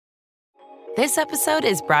This episode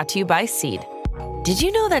is brought to you by Seed. Did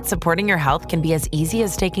you know that supporting your health can be as easy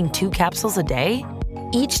as taking 2 capsules a day?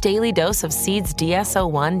 Each daily dose of Seed's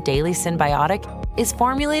DS-01 Daily Synbiotic is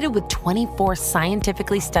formulated with 24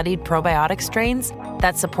 scientifically studied probiotic strains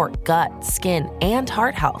that support gut, skin, and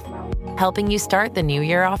heart health, helping you start the new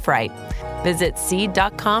year off right. Visit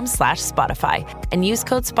seed.com/Spotify and use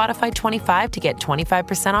code Spotify25 to get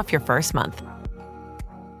 25% off your first month.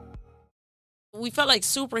 We felt like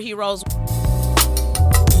superheroes.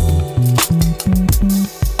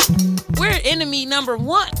 We're enemy number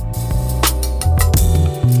one.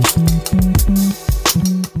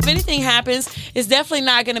 If anything happens, it's definitely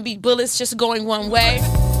not going to be bullets just going one way.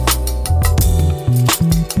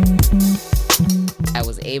 I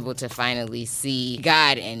was able to finally see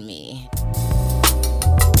God in me.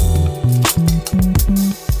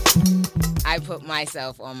 I put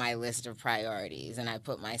myself on my list of priorities, and I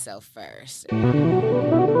put myself first.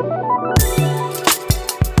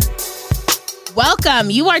 Welcome.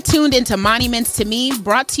 You are tuned into Monuments to Me,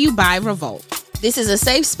 brought to you by Revolt. This is a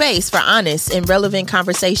safe space for honest and relevant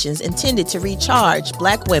conversations intended to recharge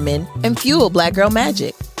Black women and fuel Black girl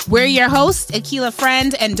magic. We're your hosts, Akila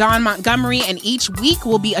Friend and Dawn Montgomery, and each week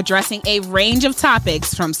we'll be addressing a range of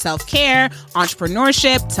topics from self-care,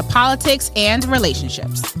 entrepreneurship, to politics and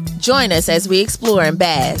relationships. Join us as we explore and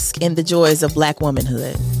bask in the joys of Black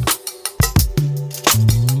womanhood.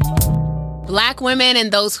 Black women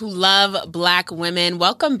and those who love Black women,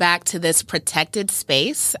 welcome back to this protected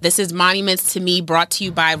space. This is Monuments to Me, brought to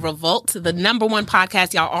you by Revolt, the number one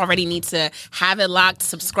podcast. Y'all already need to have it locked,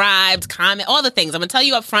 subscribed, comment, all the things. I'm going to tell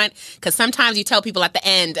you up front because sometimes you tell people at the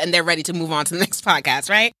end and they're ready to move on to the next podcast,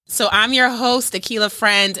 right? So I'm your host, Akila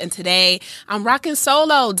Friend, and today I'm rocking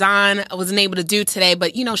solo. Dawn wasn't able to do today,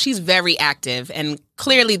 but you know, she's very active, and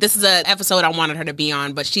clearly this is an episode I wanted her to be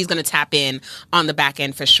on, but she's going to tap in on the back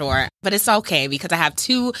end for sure. But it's okay because I have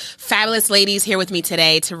 2 fabulous ladies here with me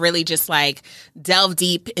today to really just like delve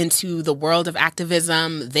deep into the world of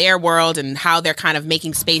activism, their world, and how they're kind of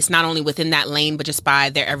making space not only within that lane, but just by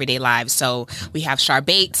their everyday lives. So we have Shar and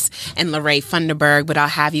Lerae Funderburg, but I'll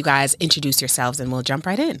have you guys introduce yourselves and we'll jump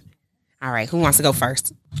right in. All right, who wants to go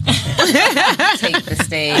first? Take the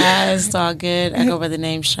stage. It's all good. I go by the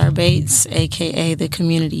name Shar, a.k.a. the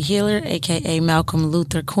community healer, a.k.a. Malcolm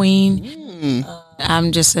Luther Queen.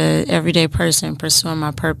 I'm just an everyday person pursuing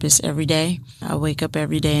my purpose every day. I wake up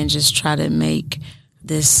every day and just try to make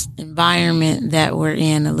this environment that we're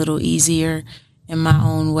in a little easier in my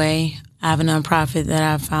own way. I have a nonprofit that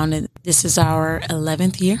I founded. This is our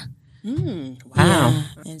 11th year. Wow. Yeah.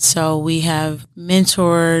 And so we have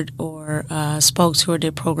mentored or spoke to or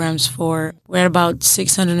did programs for, we're at about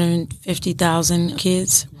 650,000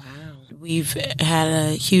 kids. Wow. We've had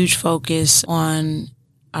a huge focus on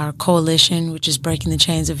our coalition, which is breaking the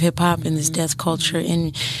chains of hip-hop and this death culture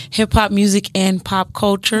in hip-hop music and pop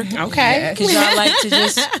culture. Okay. Because y'all like to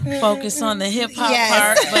just focus on the hip-hop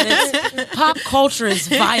part, but it's, pop culture is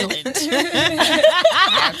violent.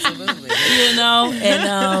 Absolutely. You know,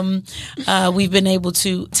 and we've been able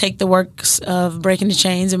to take the works of breaking the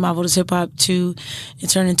chains and My Vote is Hip Hop and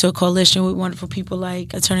turn into a coalition with wonderful people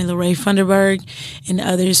like Attorney Lerae Funderburg and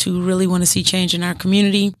others who really want to see change in our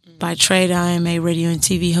community. By trade, I am a radio and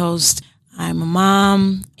TV host. I'm a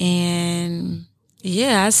mom, and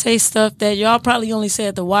yeah, I say stuff that y'all probably only say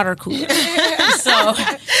at the water cooler. So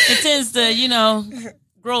it tends to, you know,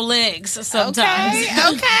 grow legs sometimes.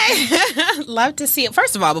 Okay. Love to see it.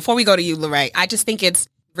 First of all, before we go to you, Lerae, I just think it's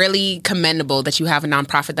really commendable that you have a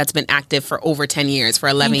nonprofit that's been active for over 10 years, for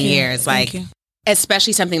 11 years. Thank you.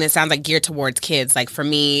 Especially something that sounds like geared towards kids. Like for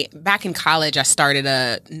me, back in college, I started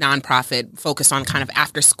a nonprofit focused on kind of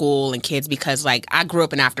after school and kids because like I grew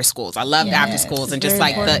up in after schools. I loved after schools and just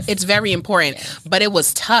like it's very important. But it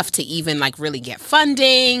was tough to even like really get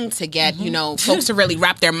funding, to get, you know, folks to really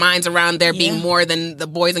wrap their minds around there being more than the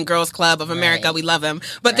Boys and Girls Club of America. Right. We love them.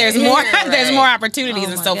 But there's more there's more opportunities.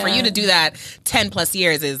 And so for you to do that 10 plus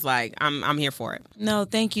years is like, I'm here for it. No,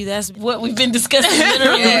 thank you. That's what we've been discussing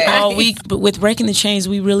literally all week. But with Breaking the Chains,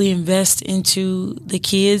 we really invest into the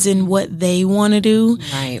kids and what they want to do.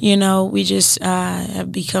 Right. You know, we just have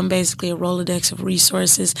become basically a Rolodex of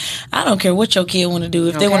resources. I don't care what your kid want to do.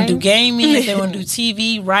 If they want to do gaming, if they want to do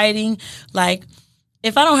TV, writing, like,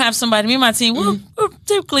 if I don't have somebody, me and my team, we'll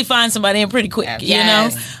typically find somebody in pretty quick, you know?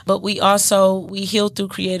 But we heal through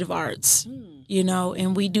creative arts. You know,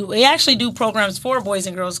 and we actually do programs for Boys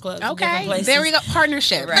and Girls Clubs. Okay, there we go,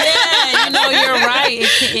 partnership. Right? Yeah, you know, you're right.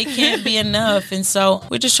 It can't be enough. And so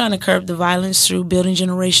we're just trying to curb the violence through building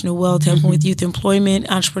generational wealth, helping with youth employment,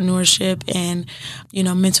 entrepreneurship, and, you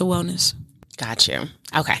know, mental wellness. Got you.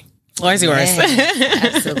 Okay. Floor is yours.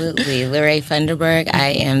 Yes, absolutely. Lerae Funderburg.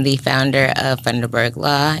 I am the founder of Funderburg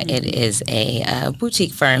Law. It is a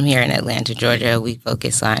boutique firm here in Atlanta, Georgia. We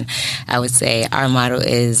focus on, I would say, our motto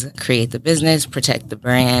is create the business, protect the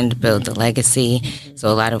brand, build the legacy. So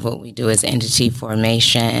a lot of what we do is entity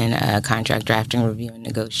formation, contract drafting, review, and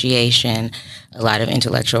negotiation, a lot of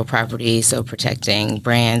intellectual property, so protecting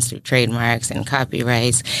brands through trademarks and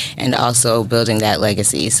copyrights, and also building that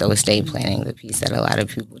legacy, so estate planning, the piece that a lot of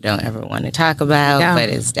people don't ever want to talk about, but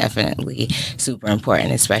it's definitely super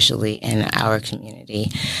important, especially in our community.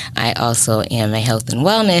 I also am a health and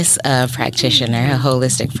wellness practitioner, a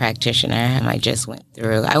holistic practitioner.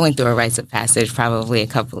 I went through a rites of passage probably a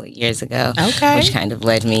couple of years ago, which kind of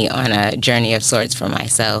led me on a journey of sorts for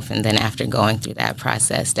myself. And then after going through that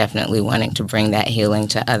process, definitely wanting to bring that healing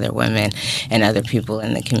to other women and other people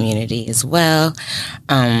in the community as well.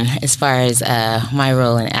 As far as my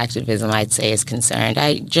role in activism, I'd say is concerned,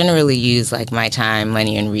 I generally use like my time,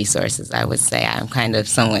 money, and resources. I would say I'm kind of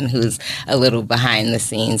someone who's a little behind the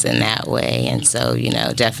scenes in that way. And so,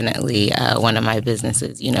 definitely one of my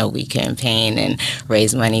businesses, we campaign and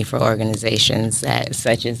raise money for organizations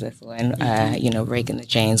such as this one, Breaking the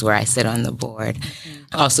Chains, where I sit on the board.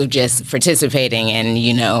 Also just participating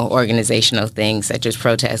in, organizational things such as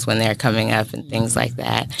protests when they're coming up and things like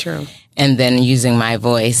that. True. And then using my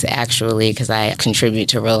voice, actually, because I contribute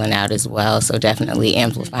to Rolling Out as well. So definitely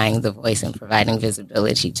amplifying the voice and providing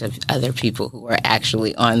visibility to other people who are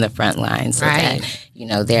actually on the front line so that,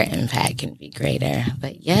 their impact can be greater.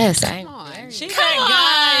 But yes, she's that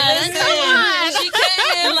guy. Listen, she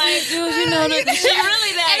came in like, dude, she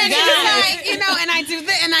really that guy. And I do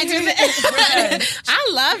this, and I do this. I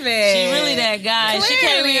love it. She really that guy. Clearly. She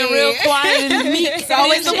came in real quiet and meek. It's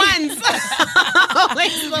always the ones.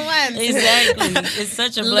 Always the ones. Exactly. It's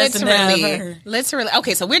such a blessing to have her. Literally.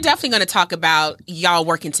 Okay, so we're definitely going to talk about y'all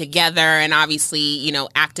working together and obviously,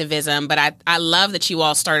 activism. But I love that you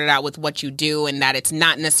all started out with what you do and that it's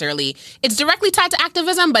not necessarily, it's directly tied to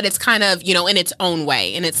activism, but it's kind of, in its own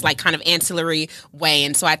way. And it's like kind of ancillary way.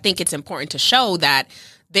 And so I think it's important to show that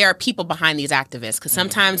there are people behind these activists, because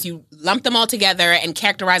sometimes you lump them all together and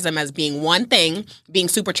characterize them as being one thing, being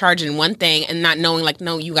supercharged in one thing, and not knowing, like,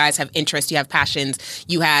 no, you guys have interests, you have passions,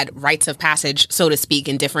 you had rites of passage, so to speak,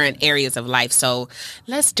 in different areas of life. So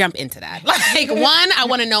let's jump into that. Like, one, I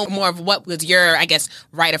want to know more of what was your, I guess,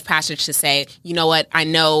 rite of passage to say, you know what, I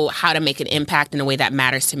know how to make an impact in a way that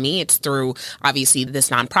matters to me. It's through, obviously, this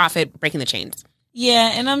nonprofit, Breaking the Chains.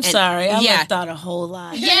 Yeah, and I'm sorry. I left out a whole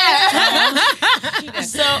lot. Yeah.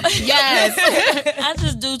 So, yes. I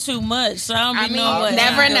just do too much. So I don't know what.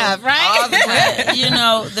 Never enough, right?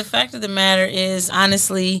 But, the fact of the matter is,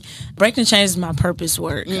 honestly, Breaking the Chains is my purpose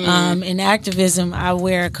work. In activism, I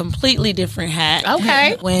wear a completely different hat.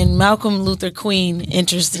 Okay. When Malcolm Luther Queen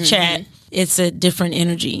enters the chat, it's a different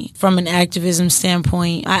energy. From an activism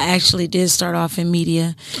standpoint, I actually did start off in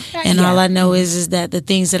media. And all I know is that the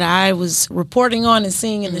things that I was reporting on and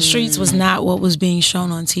seeing in the streets was not what was being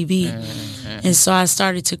shown on TV. And so I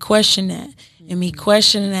started to question that. And me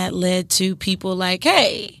questioning that led to people like,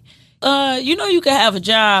 hey, you can have a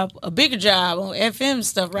job, a bigger job on FM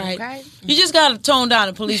stuff, right? Okay. You just got to tone down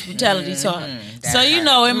the police brutality talk. So,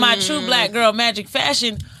 in my true black girl magic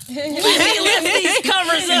fashion, we lift these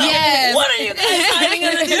covers up. Yes. What are you guys hiding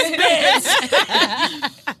under these beds?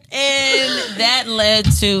 And that led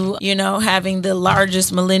to, having the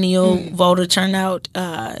largest millennial voter turnout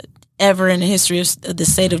ever in the history of the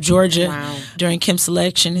state of Georgia during Kemp's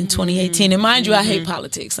election in 2018. And mind you, I hate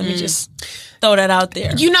politics. Let me just throw that out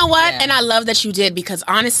there. You know what? Yeah. And I love that you did, because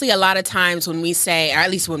honestly, a lot of times when we say, or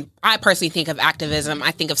at least when I personally think of activism,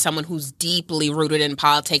 I think of someone who's deeply rooted in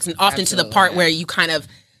politics, and often to the part where you kind of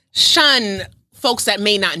shun folks that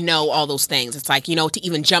may not know all those things. It's like, to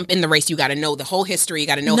even jump in the race, you got to know the whole history. You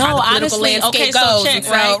got to know how the political landscape goes. Check,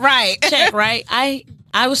 right? Check, right?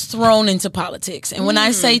 I was thrown into politics. And when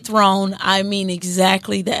I say thrown, I mean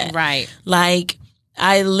exactly that. Right. Like,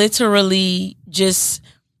 I literally just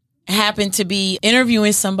happened to be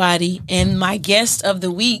interviewing somebody, and my guest of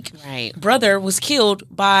the week brother was killed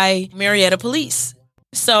by Marietta police.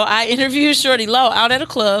 So I interviewed Shorty Lowe out at a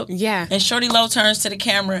club. Yeah. And Shorty Lowe turns to the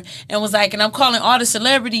camera and was like, and I'm calling all the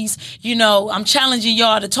celebrities, I'm challenging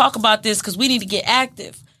y'all to talk about this because we need to get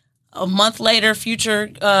active. A month later, Future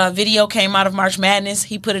video came out of March Madness.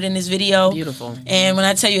 He put it in his video. Beautiful. And when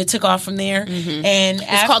I tell you, it took off from there. And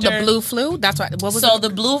it's called the Blue Flu? That's what was it? The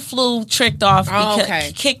Blue Flu kicked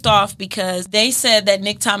off because they said that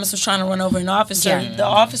Nick Thomas was trying to run over an officer. Yeah. The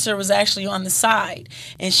officer was actually on the side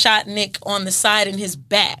and shot Nick on the side in his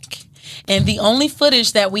back. And the only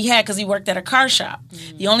footage that we had, because he worked at a car shop,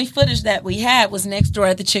 the only footage that we had was next door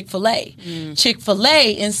at the Chick-fil-A.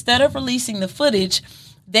 Chick-fil-A, instead of releasing the footage,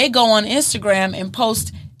 they go on Instagram and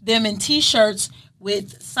post them in T-shirts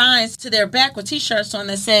with signs to their back with T-shirts on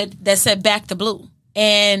that said "Back the Blue."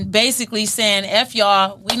 And basically saying, F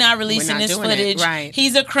y'all, we not releasing this footage. Right.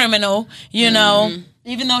 He's a criminal, you know,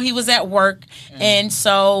 even though he was at work. And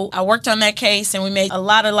so I worked on that case and we made a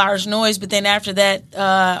lot of large noise. But then after that,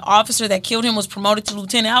 officer that killed him was promoted to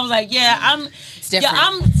lieutenant. I was like,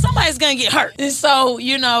 somebody's going to get hurt. And so,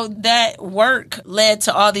 you know, that work led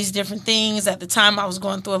to all these different things. At the time, I was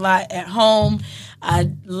going through a lot at home. I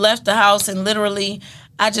left the house and literally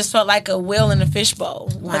I just felt like a whale in a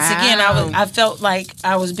fishbowl. Wow. Once again, I felt like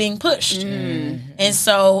I was being pushed. And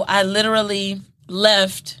so I literally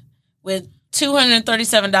left with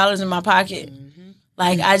 $237 in my pocket.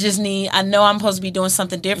 Like, I know I'm supposed to be doing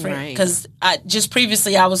something different because just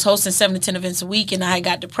previously I was hosting 7 to 10 events a week and I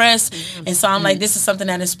got depressed. And so I'm like, this is something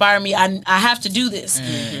that inspired me. I have to do this.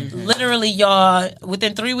 Literally, y'all,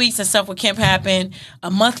 within 3 weeks and Stuff with Kemp happened. A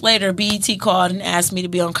month later, BET called and asked me to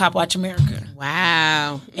be on Cop Watch America.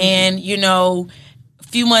 Wow. And, you know, a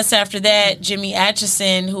few months after that, Jimmy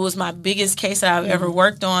Atchison, who was my biggest case that I've ever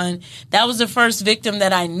worked on, that was the first victim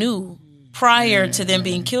that I knew prior to them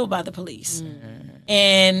being killed by the police.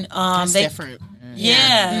 And that's different.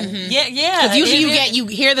 Yeah. Because usually you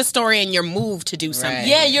hear the story and you're moved to do something.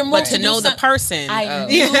 Yeah, you're moved to know the person. I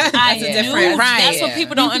knew. Right. That's what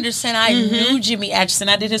people don't understand. I knew Jimmy Atchison.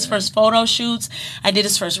 I did his first photo shoots. I did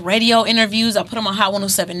his first radio interviews. I put him on Hot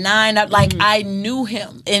 107.9. I knew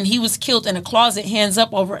him, and he was killed in a closet, hands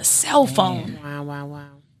up, over a cell phone. Wow.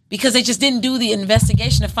 Because they just didn't do the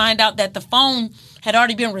investigation to find out that the phone had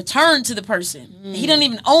already been returned to the person. He didn't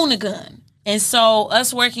even own a gun. And so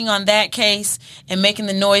us working on that case and making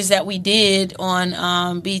the noise that we did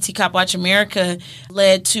on BET Cop Watch America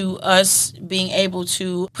led to us being able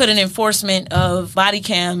to put an enforcement of body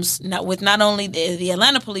cams with not only the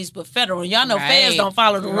Atlanta police but federal. Y'all know feds don't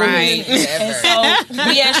follow the rules. And so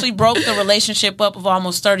we actually broke the relationship up of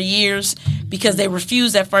almost 30 years because they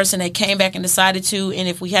refused at first and they came back and decided to. And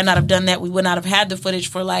if we had not have done that, we would not have had the footage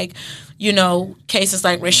for cases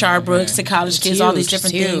like Shar Brooks to college kids, all these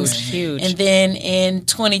different things. Huge. And then in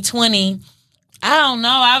 2020, I don't know,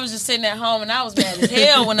 I was just sitting at home and I was mad as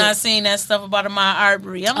hell when I seen that stuff about Ahmaud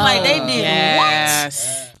Arbery. I'm like, they did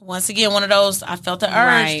what? Once again, one of those, I felt the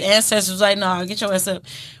urge. The ancestors was like, no, get your ass up.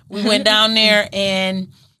 We went down there and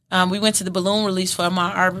we went to the balloon release for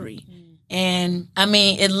Ahmaud Arbery. And I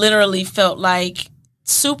mean, it literally felt like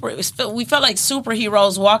we felt like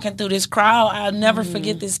superheroes walking through this crowd. I'll never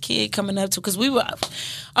forget this kid coming up to, because we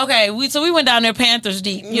went down there Panthers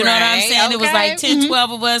deep. You know what I'm saying? Okay. It was like 10,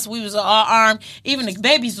 12 of us. We was all armed. Even the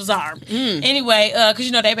babies was armed. Anyway,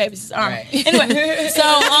 because they babies is armed. Right. Anyway, so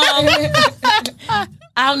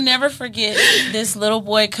I'll never forget this little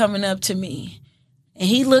boy coming up to me. And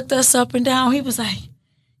he looked us up and down. He was like,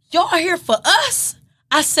 y'all are here for us?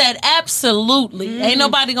 I said, absolutely. Ain't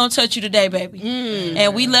nobody gonna touch you today, baby.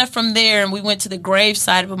 And we left from there and we went to the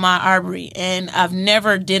graveside of Ahmaud Arbery. And I've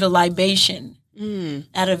never did a libation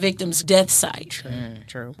at a victim's death site.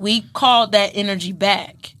 True. We called that energy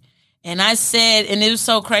back. And I said, and it was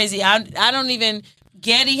so crazy, I don't even...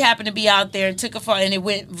 Getty happened to be out there and took a photo and it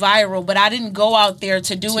went viral, but I didn't go out there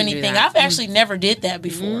to do anything. I've actually never did that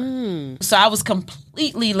before. So I was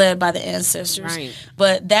completely led by the ancestors. Right.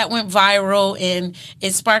 But that went viral and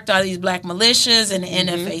it sparked all these black militias and the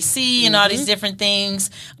NFAC and all these different things.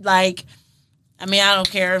 Like, I mean, I don't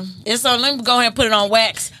care. Let me go ahead and put it on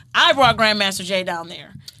wax. I brought Grandmaster Jay down there.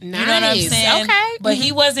 Nice. You know what I'm saying? Okay. But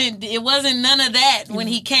it wasn't none of that when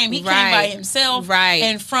he came. He came by himself. Right.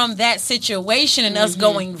 And from that situation and us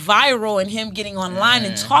going viral and him getting online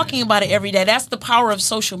and talking about it every day, that's the power of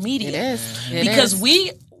social media. It is. Because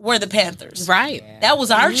we were the Panthers. Right. That was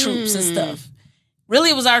our troops and stuff. Really,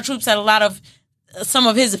 it was our troops at a lot of some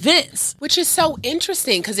of his events. Which is so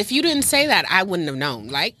interesting, because if you didn't say that, I wouldn't have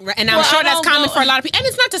known. And I'm sure that's common for a lot of people. And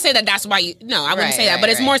it's not to say that that's why I wouldn't say that, but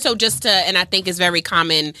it's more so just to, and I think it's very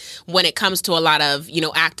common when it comes to a lot of,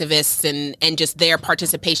 activists and just their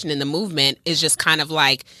participation in the movement is just kind of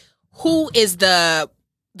like, who is the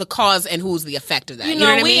cause and who's the effect of that? You know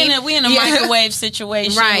what I mean? We in a microwave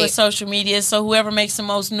situation with social media, so whoever makes the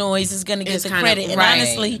most noise is going to get the credit. And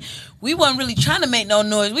honestly, we wasn't really trying to make no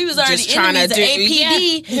noise. We was already Just trying enemies to of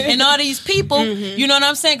APD and all these people. You know what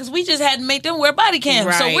I'm saying? Because we just had to make them wear body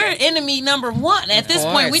cams. So we're enemy number one. At this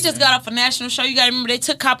point, we just got off a national show. You got to remember, they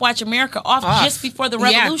took Cop Watch America off just before the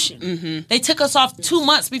revolution. They took us off 2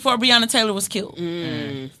 months before Breonna Taylor was killed.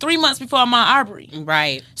 3 months before Ahmaud Arbery.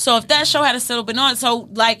 Right. So if that show had still been on, so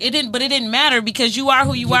like it didn't matter because you are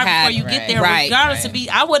who you are before you get there. Regardless of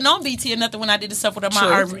I wasn't on BT or nothing when I did the stuff with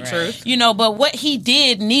Ahmaud Arbery. You know, but what he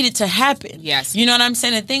did needed to happen. Yes. You know what I'm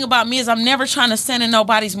saying? The thing about me is I'm never trying to stand in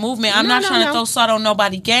nobody's movement. I'm not trying to throw salt on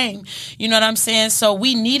nobody's game. You know what I'm saying? So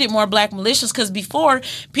we needed more black militias because before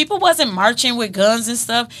people wasn't marching with guns and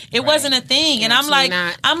stuff. It wasn't a thing. And I'm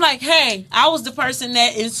like, hey, I was the person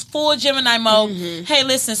that is full Gemini mode. Hey,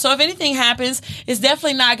 listen, so if anything happens, it's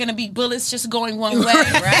definitely not going to be bullets just going one way.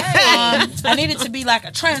 I need it to be like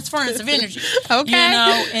a transference of energy. Okay. You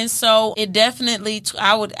know, and so it definitely,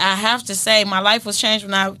 I have to say, my life was changed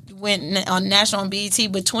when I went on national on BET,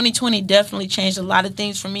 but 2020 definitely changed a lot of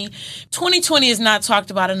things for me. 2020 is not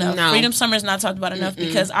talked about enough. No. Freedom Summer is not talked about enough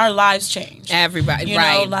because our lives changed. Everybody, you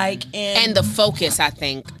know, like, and the focus, I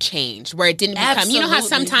think, changed where it didn't become. You know how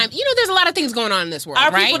sometimes, you know, there's a lot of things going on in this world.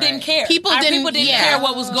 Our people didn't care. People didn't care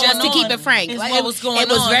what was going on. Just to keep it frank, what was going on. It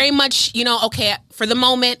was very much, you know, okay, for the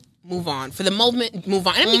moment, move on. For the moment, move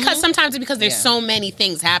on. And because there's so many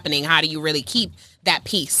things happening, how do you really keep that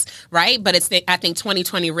peace, right? But I think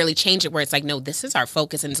 2020 really changed it where it's like, no, this is our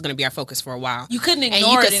focus and it's going to be our focus for a while. You couldn't ignore it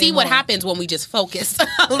and you could see anymore. what happens when we just focus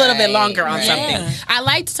a little bit longer on something. I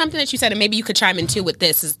liked something that you said, and maybe you could chime in too with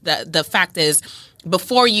this, is the fact is,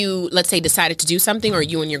 before you, let's say, decided to do something, or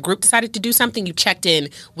you and your group decided to do something, you checked in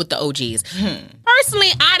with the OGs. Personally,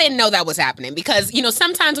 I didn't know that was happening because, you know,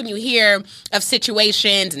 sometimes when you hear of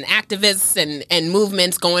situations and activists and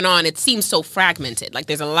movements going on, it seems so fragmented. Like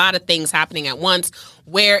there's a lot of things happening at once.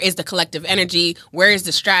 Where is the collective energy? Where is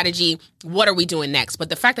the strategy? What are we doing next? But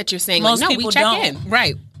the fact that you're saying, most like, no, people we check don't. in.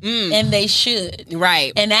 Right. And they should.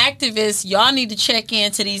 Right. And activists, y'all need to check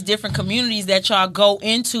into these different communities that y'all go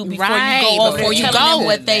into before you go over there telling them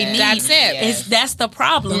what they need. That's it. That's the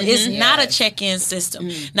problem. It's not a check-in system.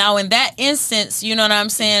 Now, in that instance, you know what I'm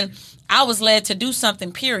saying, I was led to do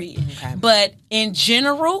something, period. Okay. But in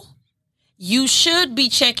general, you should be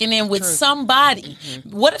checking in with somebody.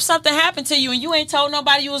 What if something happened to you and you ain't told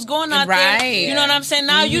nobody you was going out there? You know what I'm saying?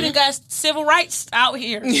 Now you done got civil rights out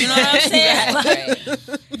here. You know what I'm saying?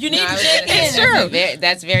 You need to check in. It's true.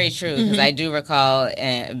 That's very true because I do recall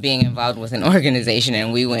being involved with an organization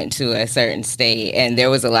and we went to a certain state and there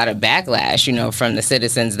was a lot of backlash, you know, from the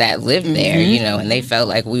citizens that lived there, you know, and they felt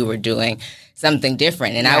like we were doing something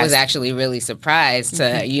different. And I was actually really surprised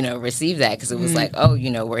to, you know, receive that because it was like, oh,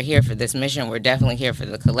 you know, we're here for this mission. We're definitely here for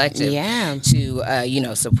the collective to, you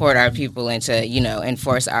know, support our people and to, you know,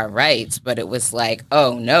 enforce our rights. But it was like,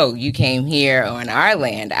 oh, no, you came here on our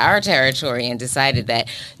land, our territory, and decided that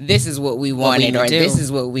this is what we wanted or this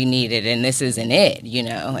is what we needed and this isn't it, you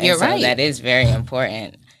know. And so that is very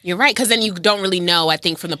important. You're right, because then you don't really know, I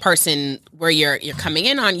think, from the person where you're coming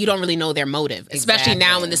in on, you don't really know their motive. Especially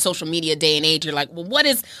now in the social media day and age, you're like, well,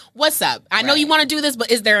 what's up? I know you want to do this, but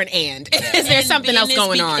is there an and? Is there something else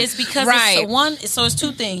going on? It's because it's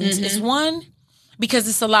two things. It's one, because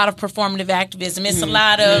it's a lot of performative activism. It's a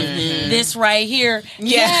lot of this right here.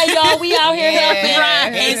 Yeah, y'all, we out here helping.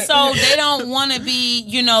 And so they don't want to be,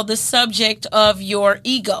 you know, the subject of your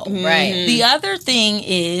ego. Right. The other thing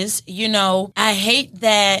is, you know, I hate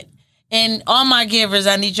that, and all my givers,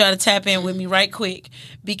 I need y'all to tap in with me right quick,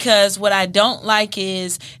 because what I don't like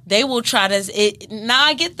is they will try to, now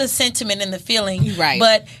I get the sentiment and the feeling,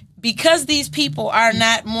 but because these people are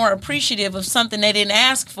not more appreciative of something they didn't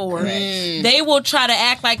ask for, they will try to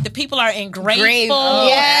act like the people are ungrateful.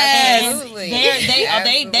 Absolutely.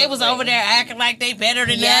 They was over there acting like they better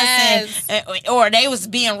than us, or they was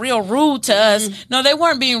being real rude to us. No, they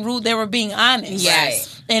weren't being rude. They were being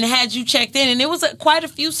honest. And had you checked in, and it was quite a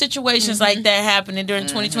few situations like that happening during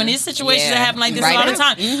 2020. There's situations that happen like this all the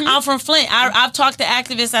time. I'm from Flint. I've talked to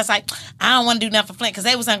activists that's like, I don't want to do nothing for Flint because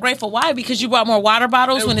they was ungrateful. Why? Because you brought more water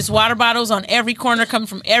bottles when it's water bottles on every corner coming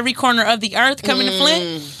from every corner of the earth coming to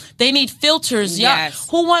Flint. They need filters.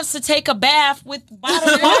 Who wants to take a bath with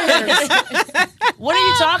bottled waters? What are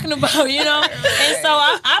you talking about? You know? And so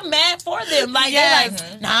I'm mad for them. Like, they're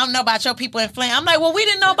like, I don't know about your people in Flint. I'm like, well, we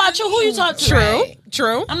didn't know about you. Who you talk to?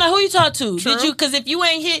 True. I'm like, who you talk to? Did you? Because if you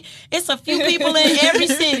ain't hit, it's a few people in every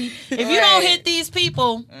city. If you don't hit these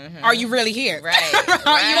people, are you really here?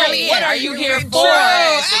 Are you really here? What are you here for?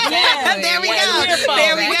 There we go.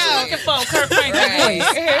 There we go. What you looking for, Kurt Franklin?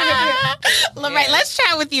 Lerae, let's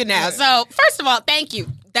chat with you now. So, first of all, thank you.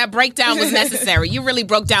 that breakdown was necessary. You really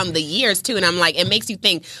broke down the years too, and I'm like, it makes you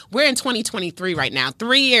think we're in 2023 right now.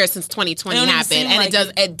 3 years since 2020 happened, and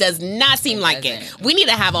it does not seem like it. We need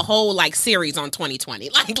to have a whole like series on 2020,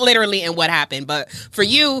 like literally and what happened. But for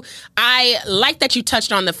you, I like that you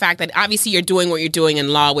touched on the fact that obviously you're doing what you're doing in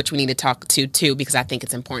law, which we need to talk to too, because I think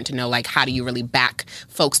it's important to know like how do you really back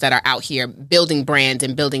folks that are out here building brands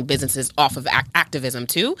and building businesses off of activism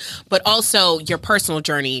too, but also your personal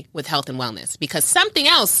journey with health and wellness, because something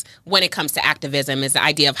else when it comes to activism is the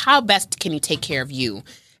idea of how best can you take care of you,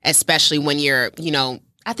 especially when you're,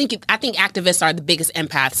 I think activists are the biggest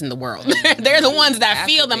empaths in the world. They're the ones that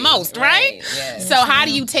feel the most, right? Yes. So how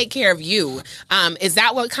do you take care of you? Is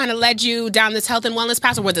that what kind of led you down this health and wellness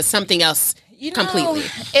path, or was it something else completely?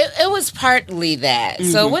 It was partly that.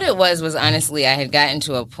 Mm-hmm. So what it was honestly, I had gotten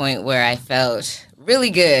to a point where I felt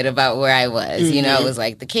really good about where I was. Mm-hmm. It was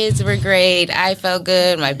like the kids were great. I felt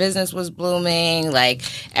good. My business was blooming. Like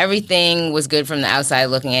everything was good from the outside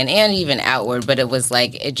looking in and even outward. But it was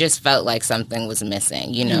like, it just felt like something was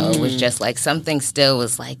missing. It was just like something still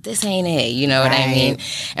was like, this ain't it. You know what I mean?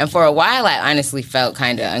 And for a while, I honestly felt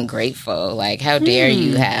kind of ungrateful. Like, how dare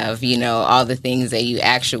you have, all the things that you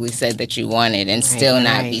actually said that you wanted and still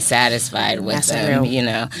not be satisfied with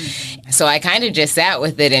them, So I kind of just sat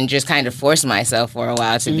with it and just kind of forced myself for a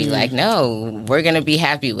while to be like, no, we're going to be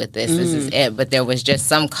happy with this. This is it. But there was just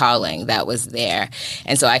some calling that was there.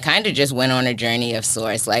 And so I kind of just went on a journey of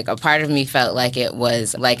sorts. Like a part of me felt like it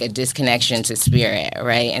was like a disconnection to spirit,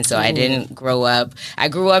 right? And so I didn't grow up. I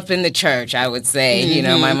grew up in the church, I would say.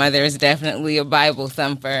 My mother is definitely a Bible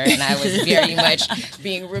thumper, and I was very much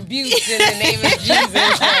being rebuked in the name of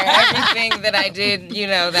Jesus for everything that I did,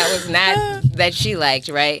 that was not that she liked,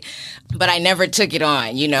 right? But I never took it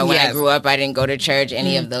on. When I grew up, I didn't go to church,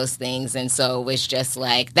 any of those things. And so it was just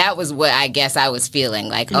like, that was what I guess I was feeling.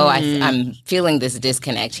 Like, I'm feeling this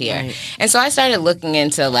disconnect here. Right. And so I started looking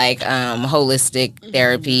into like holistic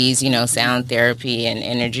therapies, sound therapy and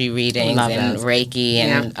energy readings and Reiki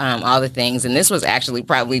and all the things. And this was actually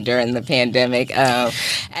probably during the pandemic as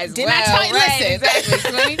Didn't I tell you? Right, listen. Exactly,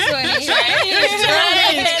 2020.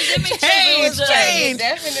 Change.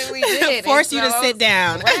 Definitely did. Force you to sit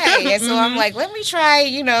down. Right. And so I'm like, let me try,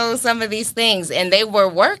 some of these things. And they were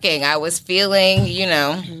working. I was feeling,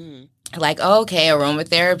 like, okay,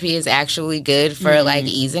 aromatherapy is actually good for like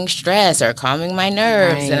easing stress or calming my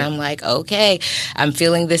nerves. Right. And I'm like, okay, I'm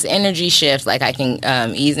feeling this energy shift. Like I can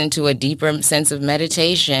ease into a deeper sense of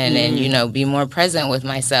meditation and, be more present with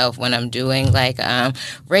myself when I'm doing like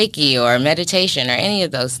Reiki or meditation or any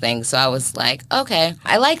of those things. So I was like, okay,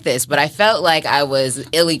 I like this. But I felt like I was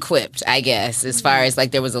ill-equipped, I guess, as far as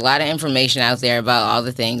like there was a lot of information out there about all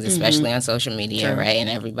the things, especially on social media, right? And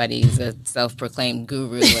everybody's a self-proclaimed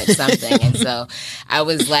guru at something. And so I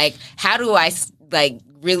was like, how do I like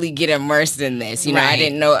really get immersed in this? I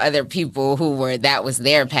didn't know other people that was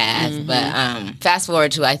their path. But fast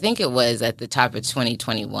forward to, I think it was at the top of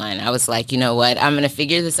 2021, I was like, you know what? I'm going to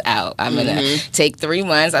figure this out. I'm going to take 3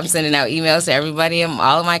 months. I'm sending out emails to everybody and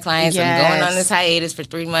all of my clients. Yes. I'm going on this hiatus for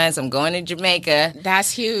 3 months. I'm going to Jamaica.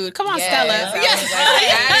 That's huge. Come on, Stella.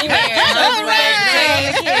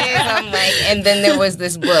 I'm like, and then there was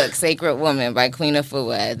this book, Sacred Woman by Queen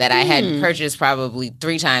Afua, that I had purchased probably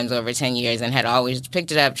 3 times over 10 years and had always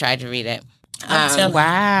picked it up, tried to read it.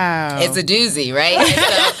 Wow. It's a doozy, right? And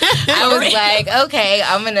so I was like, okay,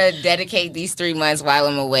 I'm going to dedicate these 3 months while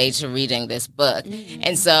I'm away to reading this book.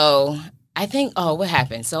 And so I think, what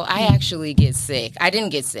happened? So I actually get sick. I didn't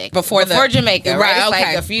get sick. Before Jamaica, right? It's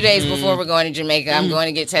like a few days before we're going to Jamaica, I'm going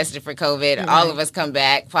to get tested for COVID. Right. All of us come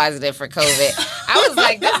back positive for COVID. I was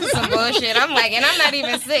like, this is some bullshit. I'm like, and I'm not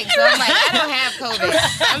even sick. So I'm like, I don't have COVID.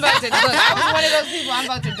 I'm about to, look, I was one of those people, I'm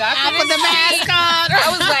about to document put the mask on.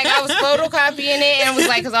 I was photocopying it, and it was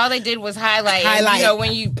like, because all they did was highlight. And,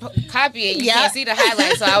 when you copy it, you can't see the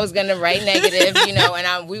highlight. So I was going to write negative,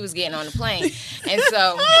 and we was getting on the plane. And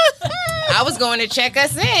so I was going to check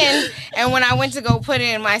us in, and when I went to go put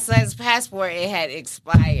in my son's passport, it had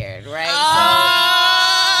expired, right? So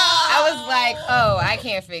I was like, I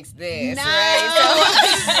can't fix this, right? So I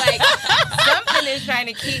was like, something is trying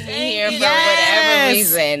to keep me here for whatever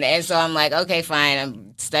reason. And so I'm like, okay, fine,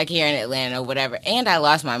 I'm stuck here in Atlanta or whatever. And I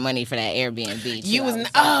lost my money for that Airbnb. You was 3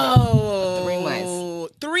 months.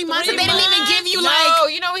 3 months, and they didn't even give you No,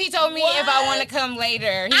 you know what he told me? If I want to come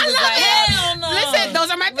later. He was like, hell no. Listen,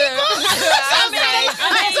 those are my people. Some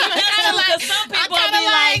people be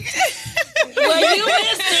like, well, you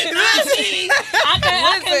missed it. I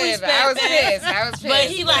was pissed. I was pissed.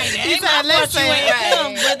 But he like, He ain't said, my fault you ain't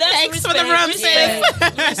come. But that's thanks for the rum,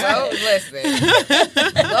 sis. So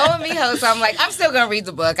listen, lo and behold, so I'm like, I'm still gonna read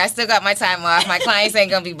the book. I still got my time off. My clients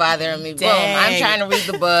ain't gonna be bothering me. Boom, I'm trying to read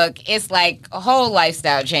the book. It's like a whole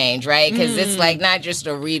lifestyle change, right? Because it's like not just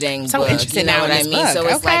a reading book. You know what I mean? So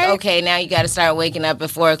it's like, okay, now you got to start waking up at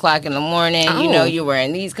 4 o'clock in the morning. You know, you're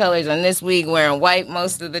wearing these colors on this week, wearing white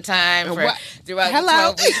most of the time throughout the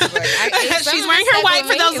 12 weeks. She's wearing her white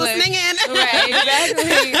for those listening in. Right,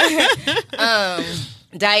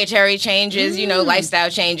 exactly. Dietary changes, you know, lifestyle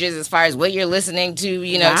changes as far as what you're listening to,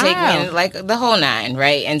 you know, taking like the whole nine,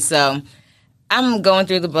 right? And so I'm going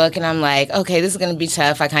through the book and I'm like, okay, this is going to be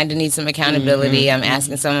tough. I kind of need some accountability. I'm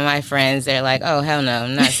asking some of my friends. They're like, oh, hell no,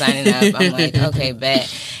 I'm not signing up. I'm like, okay,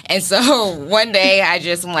 bet. And so one day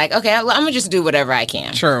I'm like, okay, I'm going to just do whatever I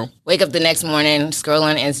can. True. Wake up the next morning, scroll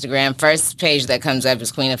on Instagram. First page that comes up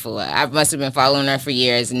is Queen Afua. I must have been following her for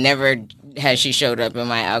years. Never has she showed up in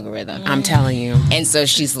my algorithm. I'm telling you. And so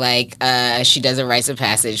she's like, she does a rites of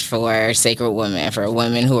passage for sacred women, for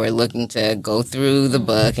women who are looking to go through the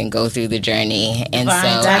book and go through the journey. And so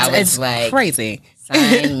I was like, crazy.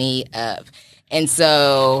 Sign me up. And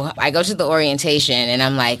so I go to the orientation and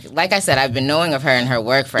I'm like I said, I've been knowing of her and her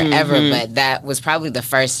work forever, but that was probably the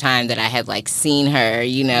first time that I had like seen her,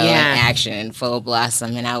 you know, in action in full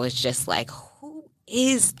blossom. And I was just like, who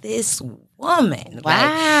is this woman?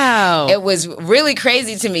 Wow. Like, it was really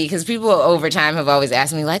crazy to me because people over time have always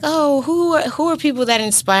asked me like, oh, who are people that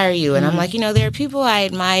inspire you? And I'm like, you know, there are people I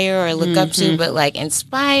admire or look up to, but like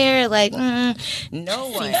inspire, like, no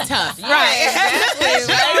one. It's tough. Yeah, right.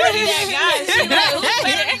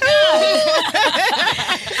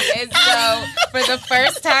 And so for the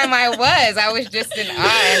first time I was just in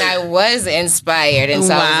awe and I was inspired. And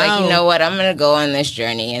so I was like, you know what, I'm going to go on this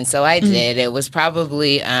journey. And so I did. It was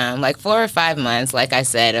probably like 4 or 5 months, like I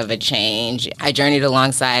said, of a change. I journeyed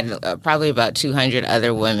alongside probably about 200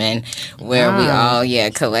 other women where we all,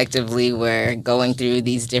 collectively were going through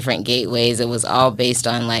these different gateways. It was all based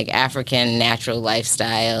on like African natural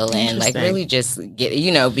lifestyle and like really just get,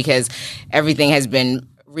 you know, because everything has been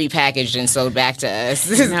repackaged and sold back to us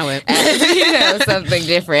as, you know, something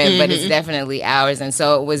different, but it's definitely ours. And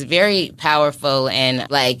so it was very powerful and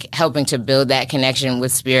like helping to build that connection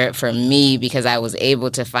with spirit for me because I was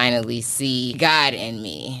able to finally see God in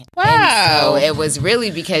me. Wow. And so it was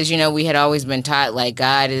really because, you know, we had always been taught like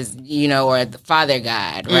God is, you know, or the Father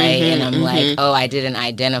God, right? And I'm like, oh, I didn't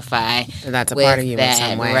identify that's a with part of you that.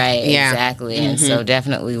 in some way. Right, exactly. And so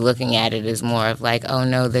definitely looking at it as more of like, oh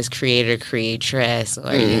no, this creator, creatress,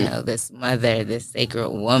 or you know, this mother, this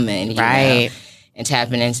sacred woman, you know, and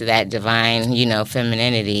tapping into that divine, you know,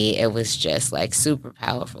 femininity, it was just like super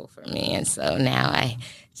powerful for me. And so now I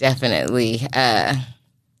definitely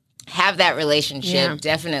have that relationship,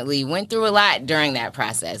 definitely went through a lot during that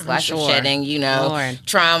process. Lots of shedding, you know,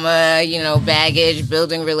 trauma, you know, baggage,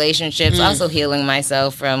 building relationships, also healing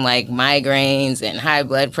myself from like migraines and high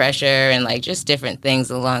blood pressure and like just different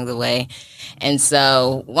things along the way. And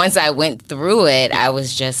so once I went through it, I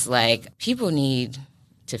was just like, people need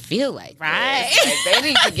to feel like this. Like, they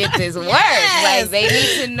need to get this work. Like, they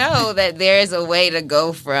need to know that there's a way to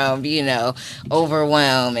go from, you know,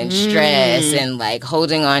 overwhelm and stress and, like,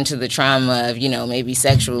 holding on to the trauma of, you know, maybe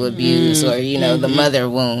sexual abuse or, you know, the mother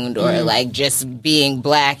wound or, like, just being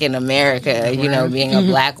Black in America, you know, being a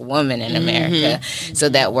Black woman in America so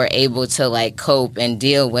that we're able to, like, cope and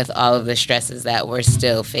deal with all of the stresses that we're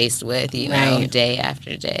still faced with, you know, day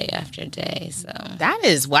after day after day. So that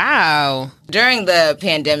is wow. During the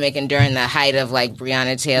pandemic and during the height of like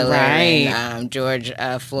Breonna Taylor and George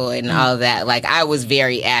Floyd and all of that, like I was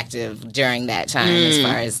very active during that time as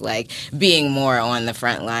far as like being more on the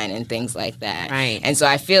front line and things like that. Right. And so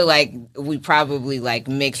I feel like we probably like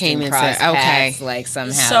mixed and crossed paths like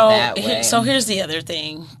somehow that way. So here's the other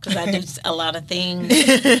thing, because I do a lot of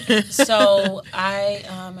things. So I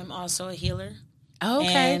am also a healer.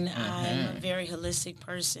 Okay. And I'm a very holistic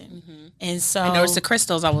person. And so I noticed the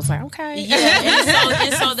crystals. I was like, okay. Yeah.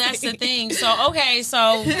 And so that's the thing. So, okay. So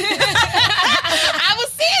I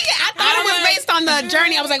was seeing it. I thought it was based on the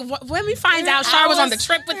journey. I was like, when we find out Shar was on the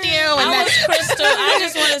trip with you. And I was crystal. I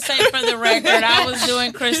just want to say for the record, I was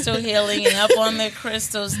doing crystal healing and up on the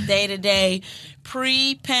crystals day to day.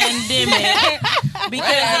 Pre-pandemic, because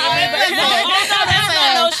that's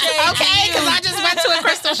no shade. Okay, because I just went to a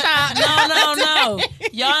crystal shop. No.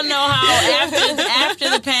 Y'all know how after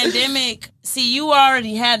the pandemic, See, you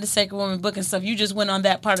already had the Sacred Woman book and stuff. You just went on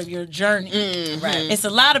that part of your journey. Right. It's a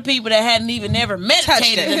lot of people that hadn't even ever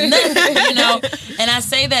meditated or nothing, you know. And I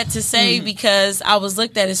say that to say because I was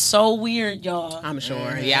looked at as so weird, y'all. I'm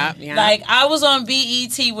sure. Yeah. Like, I was on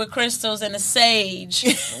BET with crystals and a sage.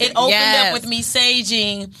 It opened up with me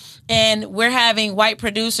saging. And we're having white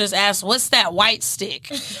producers ask, what's that white stick?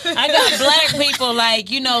 I got black people like,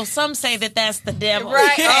 you know, some say that that's the devil.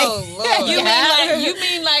 Right. Oh, Lord. You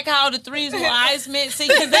mean like how the three wise men, see,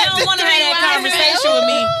 because they don't want to have that conversation with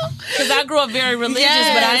me. Because I grew up very religious,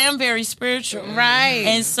 but I am very spiritual. Right.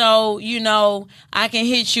 And so, you know, I can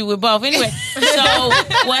hit you with both. Anyway, so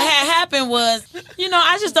what had happened was, you know,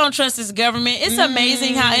 I just don't trust this government. It's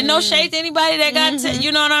amazing how, and no shade to anybody that got,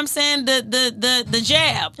 you know what I'm saying, the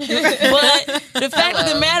jab. But the fact of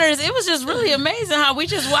the matter is, it was just really amazing how we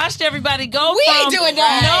just watched everybody go from doing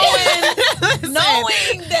that.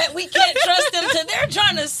 knowing that we can't trust them to they're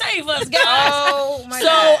trying to save us, guys. Oh, my so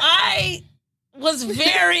God. I was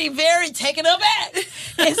very, very taken aback.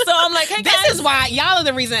 And so I'm like, hey, guys. This is why y'all are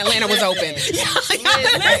the reason Atlanta was open. y'all are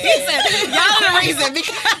the reason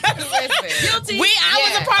because Guilty. I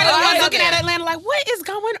was a part of the one looking at Atlanta like, what is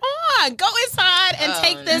going on? Go inside and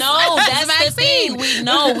take this that's vaccine. the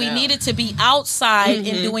thing. We needed to be outside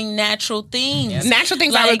and doing natural things. Natural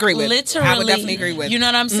things I would agree with. Literally. I would definitely agree with. You know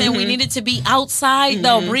what I'm saying? We needed to be outside,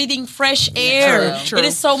 though, breathing fresh air. True. It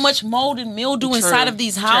is so much mold and mildew inside of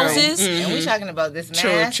these houses. And we're talking about this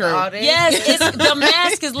mask, all this. Yes, the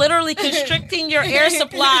mask is literally constricting your air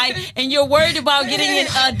supply, and you're worried about getting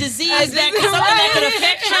a disease something that could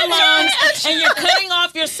affect your lungs, and you're cutting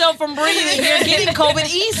off yourself from breathing. You're getting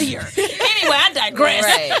COVID easier. Anyway, I digress.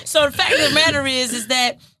 Right. So the fact of the matter is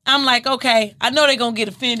that I'm like, okay, I know they're going to get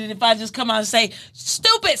offended if I just come out and say,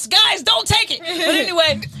 stupids, guys, don't take it. But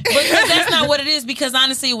anyway, because that's not what it is, because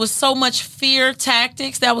honestly, it was so much fear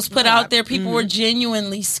tactics that was put out there. People were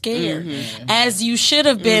genuinely scared, as you should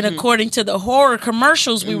have been, according to the horror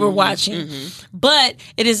commercials we were watching. But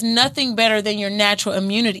it is nothing better than your natural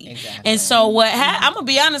immunity. Exactly. And so I'm going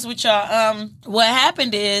to be honest with y'all. What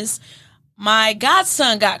happened is my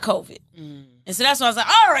godson got COVID. And so that's why I was like,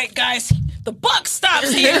 all right, guys, the buck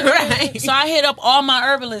stops here. Right. So I hit up all my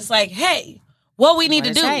herbalists like, hey, what we need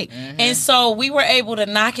to do. And so we were able to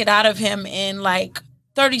knock it out of him in like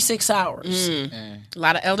 36 hours. A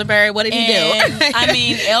lot of elderberry. What did he do? I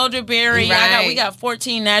mean, elderberry. We got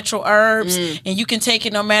 14 natural herbs, and you can take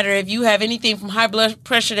it no matter if you have anything from high blood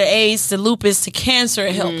pressure to AIDS to lupus to cancer.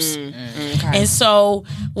 It helps. And so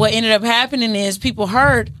what ended up happening is people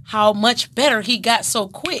heard how much better he got so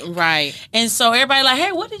quick. Right. And so everybody like,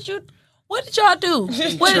 hey, what did y'all do?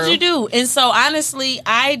 What did you do? And so honestly,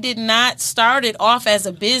 I did not start it off as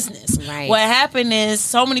a business. Right. What happened is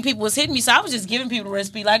so many people was hitting me, so I was just giving people the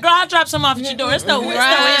recipe. Like, girl, I'll drop some off at your door. It's no issue.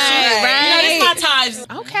 Right. You know, it's my tithes.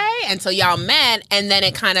 Okay. And so y'all met, and then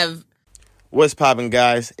it kind of... What's poppin',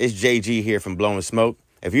 guys? It's JG here from Blowing Smoke.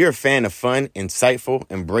 If you're a fan of fun, insightful,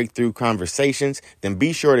 and breakthrough conversations, then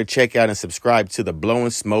be sure to check out and subscribe to the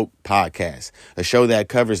Blowing Smoke podcast, a show that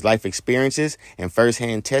covers life experiences and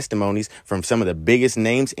firsthand testimonies from some of the biggest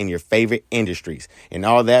names in your favorite industries, and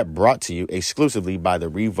all that brought to you exclusively by the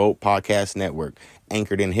Revolt Podcast Network,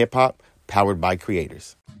 anchored in hip-hop, powered by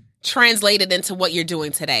creators. Translated into what you're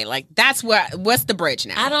doing today. Like, that's what's the bridge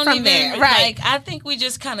now? I don't from even there. Right. Like, I think we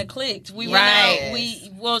just kind of clicked. We went Right.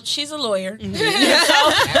 out. Well, she's a lawyer, so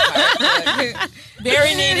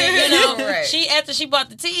very needed. You know, Right. After she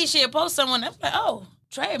bought the tea, she had posted someone. I'm like, oh,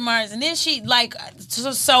 trademarks, and then she like.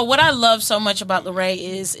 So what I love so much about Lerae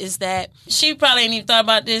is that she probably ain't even thought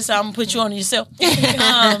about this. I'm gonna put you on yourself.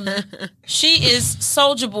 She is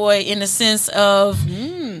Soulja Boy in the sense of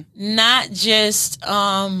not just.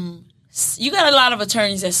 You got a lot of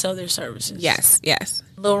attorneys that sell their services. Yes.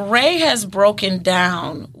 Lerae has broken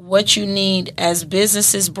down what you need as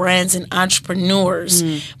businesses, brands, and entrepreneurs,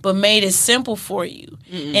 but made it simple for you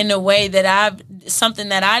in a way that something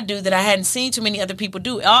that I do that I hadn't seen too many other people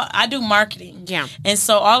do. I do marketing. Yeah. And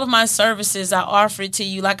so all of my services, I offer it to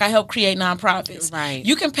you. Like I help create nonprofits. Right.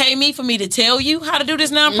 You can pay me for me to tell you how to do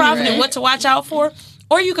this nonprofit and what to watch out for,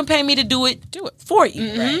 or you can pay me to do it for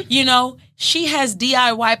you. You know, she has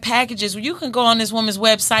DIY packages where you can go on this woman's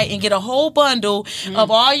website and get a whole bundle of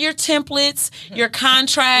all your templates, your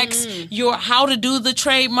contracts, your how to do the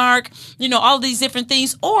trademark, you know, all these different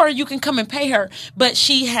things, or you can come and pay her. But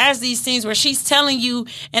she has these things where she's telling you,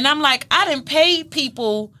 and I'm like, I didn't pay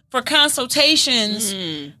people for consultations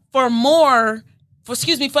for more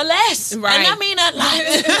for less. Right. And I mean a lot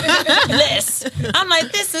less. I'm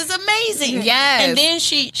like, this is amazing. Yes. And then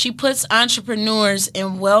she puts entrepreneurs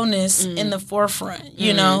and wellness in the forefront,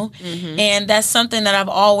 you know? And that's something that I've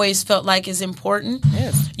always felt like is important.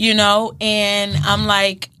 Yes. You know, and I'm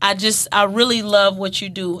like, I really love what you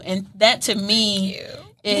do. And that to me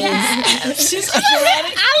is she's so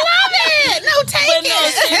dramatic. I love it. No, take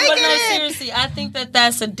it. Seriously, I think that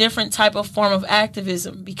that's a different type of form of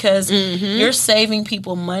activism because you're saving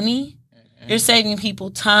people money, you're saving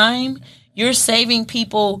people time, you're saving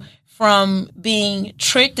people from being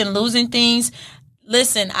tricked and losing things.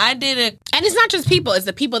 Listen, and it's not just people; it's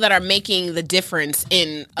the people that are making the difference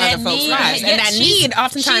in other folks' lives, and that need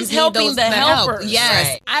oftentimes she's helping those the that helpers. help.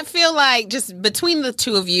 Yes, Right. I feel like just between the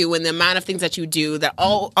two of you and the amount of things that you do, that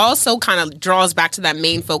also kind of draws back to that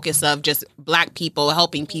main focus of just Black people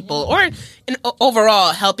helping people, or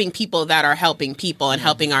overall helping people that are helping people and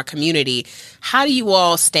helping our community. How do you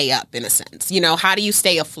all stay up, in a sense? You know, how do you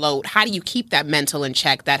stay afloat? How do you keep that mental in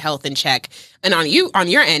check, that health in check? And on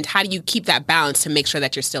your end, how do you keep that balance to make sure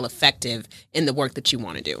that you're still effective in the work that you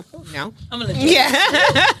want to do? You know? I'm gonna let you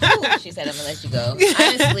Ooh, she said, I'm going to let you go.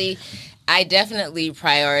 Honestly, I definitely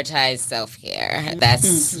prioritize self-care.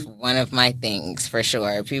 That's one of my things for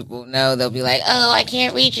sure. People know, they'll be like, oh, I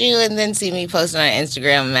can't reach you, and then see me posting on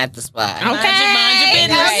Instagram, I'm at the spa. Okay. mind your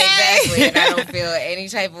business. Right, exactly. And I don't feel any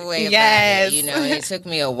type of way about it. You know, it took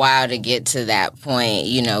me a while to get to that point,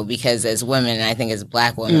 you know, because as women, I think as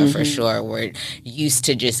Black women for sure, we're used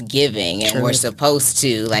to just giving, and we're supposed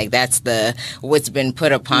to, like, that's what's been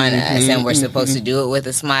put upon us, and we're supposed to do it with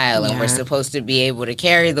a smile, and we're supposed to be able to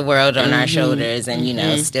carry the world on our shoulders and, you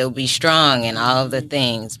know, still be strong and all of the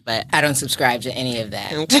things. But I don't subscribe to any of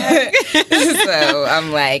that. Okay. So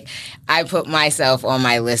I'm like, I put myself on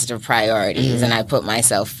my list of priorities and I put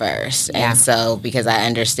myself first. And so because I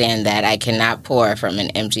understand that I cannot pour from an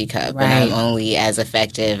empty cup and I'm only as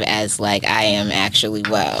effective as like I am actually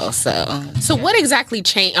well. So what exactly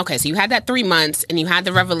changed? Okay, so you had that 3 months and you had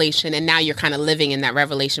the revelation and now you're kind of living in that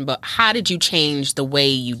revelation. But how did you change the way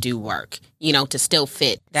you do work, you know, to still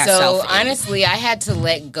fit that self? So honestly, I had to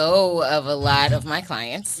let go of a lot of my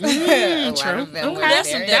clients. A lot of them were That's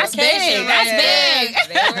very big. That's big.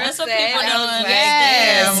 They were upset.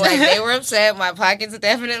 I'm like, they were upset. My pockets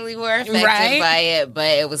definitely were affected by it, but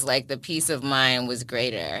it was like the peace of mind was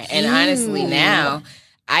greater. And honestly, now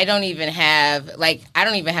I don't even have a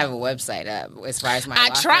website up as far as my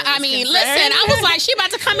law firm is listen, concerned. I was like, she about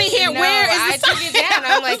to come in here. Where is I the took it down.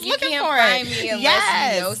 I'm like, you can't find me unless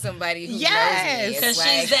Yes. you know somebody who knows me. Yes. It's like,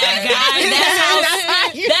 she's that guy.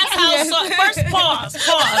 That's how. First, pause.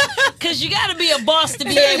 Because you got to be a boss to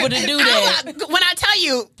be able to do that. When I tell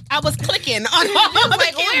you, I was clicking on all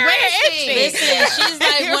like, where is she? Listen,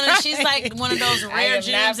 she's like one of those rare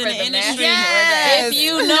gems in the industry. Yes. If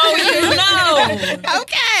you know, you know.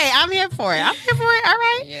 Okay, I'm here for it. All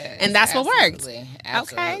right. Yes, and that's what worked.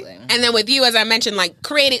 Absolutely. Okay. And then with you, as I mentioned, like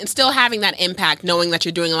creating and still having that impact, knowing that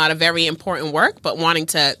you're doing a lot of very important work, but wanting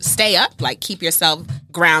to stay up, like keep yourself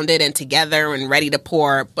grounded and together and ready to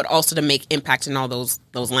pour, but also to make impact in all those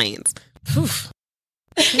lanes.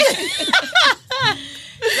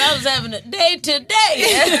 I was having a day today.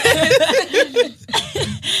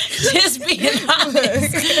 Just being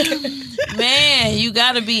honest. Man, you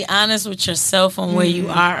got to be honest with yourself on where you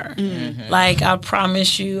are. Like, I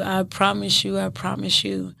promise you, I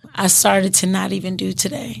started to not even do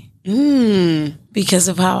today because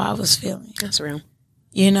of how I was feeling. That's real.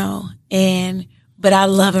 You know, but I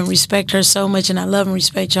love and respect her so much, and I love and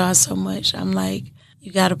respect y'all so much. I'm like,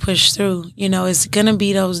 you got to push through. You know, it's going to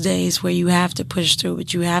be those days where you have to push through,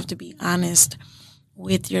 but you have to be honest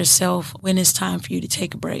with yourself when it's time for you to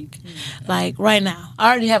take a break. Like right now, I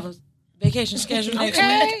already have a vacation schedule next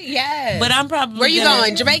week. Yes. But I'm probably Where you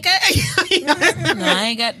going? Jamaica? No, I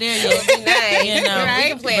ain't got there yet. Nice. You know, We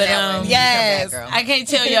can play that one. Yes. I can't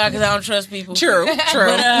tell y'all because I don't trust people. True. But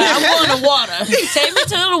I'm going to water. Take me to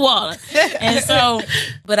the water. And so,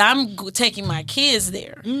 but I'm taking my kids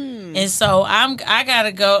there. And so I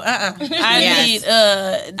gotta go. I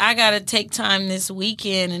gotta take time this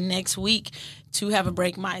weekend and next week to have a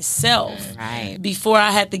break myself before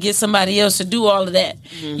I had to get somebody else to do all of that,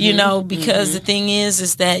 you know, because the thing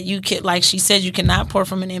is that you can, like she said, you cannot pour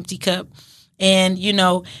from an empty cup. And, you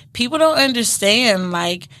know, people don't understand,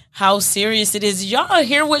 like, how serious it is. Y'all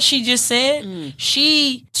hear what she just said?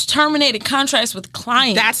 She terminated contracts with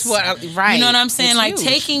clients. That's what, right. You know what I'm saying? It's like, huge.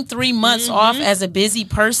 taking 3 months off as a busy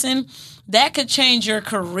person, that could change your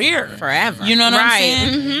career. Forever. You know what I'm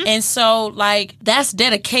saying? And so, like, that's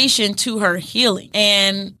dedication to her healing.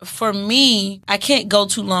 And for me, I can't go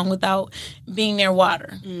too long without being near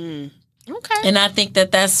water. Okay. And I think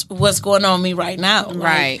that that's what's going on with me right now. Like,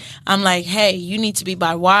 Right. I'm like, hey, you need to be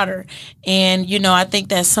by water. And, you know, I think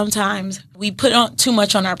that sometimes we put on too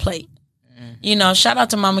much on our plate. You know, shout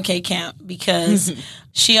out to Mama K Camp because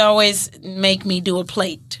she always make me do a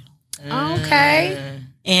plate. Okay.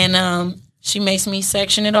 And she makes me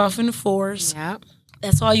section it off into 4s. Yep.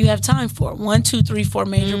 That's all you have time for. 1, 2, 3, 4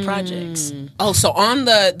 major projects. Oh, so on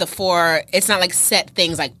the 4, it's not like set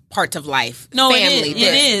things like parts of life. No, family, it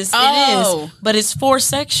is. Oh. It is. But it's 4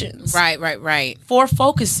 sections. Right. 4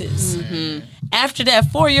 focuses. After that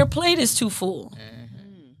 4, your plate is too full.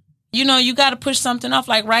 You know, you got to push something off.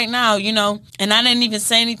 Like right now, you know, and I didn't even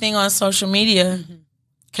say anything on social media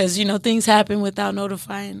because, you know, things happen without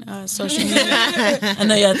notifying social media. I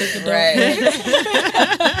know y'all think it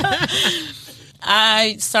don't.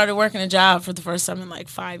 I started working a job for the first time in like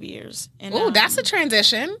 5 years. And, Ooh, that's a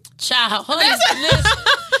transition. Child, listen,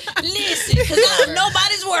 because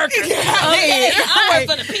nobody's working. Okay, I work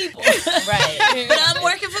for the people. Right. But I'm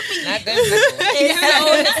working for people. Not them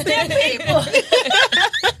people. Not them people.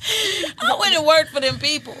 I went and worked for them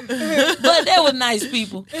people. But they were nice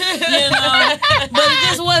people, you know. But it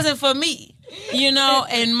just wasn't for me. You know,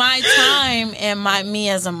 and my time and me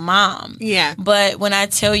as a mom. Yeah. But when I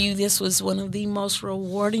tell you this was one of the most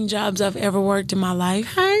rewarding jobs I've ever worked in my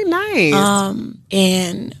life. Hey, nice.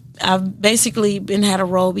 And I've basically had a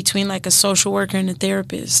role between like a social worker and a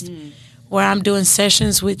therapist where I'm doing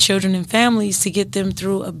sessions with children and families to get them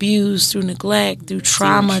through abuse, through neglect, through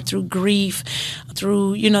trauma, through grief,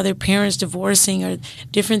 through, you know, their parents divorcing or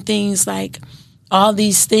different things like all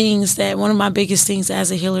these things. That one of my biggest things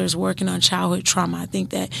as a healer is working on childhood trauma. I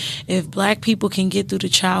think that if Black people can get through the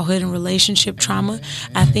childhood and relationship trauma,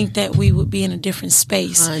 I think that we would be in a different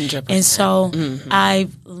space. 100%. And so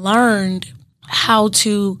I've learned how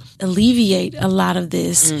to alleviate a lot of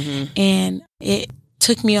this. And it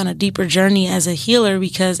took me on a deeper journey as a healer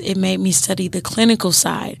because it made me study the clinical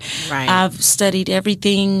side. Right. I've studied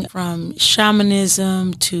everything from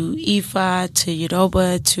shamanism to Ifa to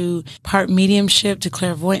Yoruba to part mediumship to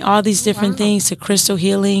clairvoyant, all these different things, to crystal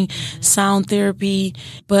healing, sound therapy.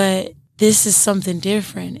 But this is something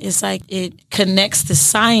different. It's like it connects the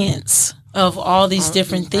science of all these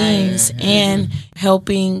different things and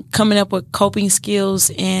coming up with coping skills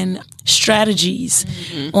and strategies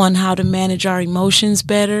on how to manage our emotions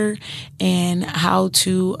better and how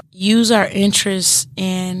to use our interests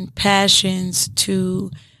and passions to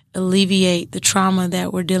alleviate the trauma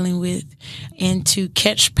that we're dealing with and to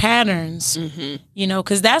catch patterns, you know,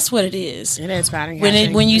 because that's what it is. It is pattern When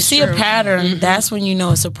catching. when you It's see true. a pattern, that's when you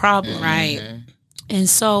know it's a problem. Right. And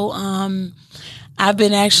so I've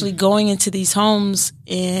been actually going into these homes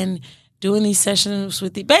and doing these sessions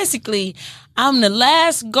with basically, I'm the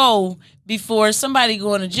last go before somebody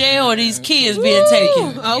going to jail or these kids being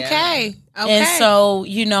taken. Okay. And so,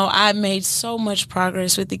 you know, I made so much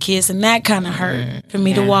progress with the kids, and that kind of hurt for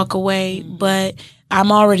me to walk away. But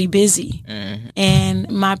I'm already busy,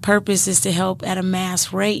 and my purpose is to help at a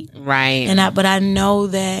mass rate. Right. But I know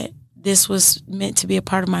that this was meant to be a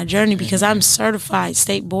part of my journey because I'm certified,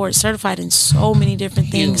 state board certified in so many different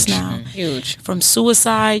things now. Huge. From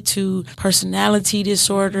suicide to personality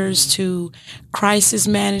disorders to crisis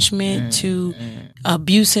management to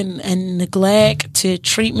abuse and neglect to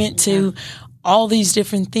treatment to all these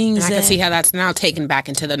different things. And I can see how that's now taken back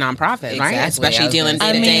into the nonprofit, right? Exactly. Especially dealing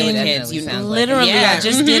day to day with kids. You know, Literally, Yeah. I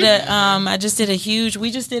just did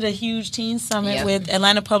a huge teen summit with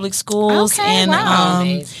Atlanta Public Schools and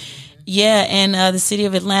the city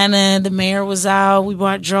of Atlanta. The mayor was out. We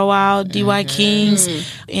brought Joe out, D.Y. Kings,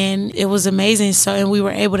 and it was amazing. So, and we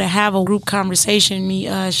were able to have a group conversation.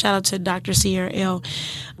 Shout out to Dr. Sierra L.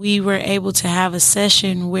 We were able to have a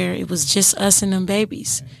session where it was just us and them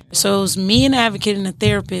babies. So it was me, an advocate, and a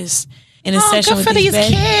therapist in a session with these babies.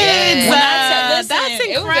 kids. When I said, That's It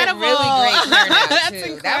was a incredible. really great turnout, That's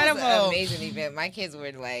too. incredible. That was an amazing event. My kids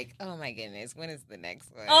were like, oh my goodness, when is the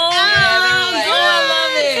next one? Oh, Yeah, they were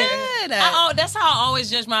I like, love it. That's how I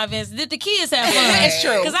always judge my events. Did the kids have fun? It's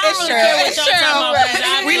true. Because I don't It's really true. care what It's y'all true. talking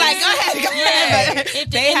about. We like, go ahead.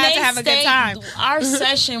 But they had to have a good time. Our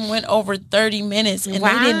session went over 30 minutes and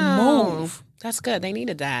they didn't move. That's good. They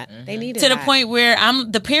needed that. They needed To the that. point where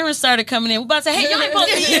the parents started coming in. We're about to say, hey, y'all ain't supposed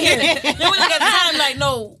to be here. Then we look at the time like,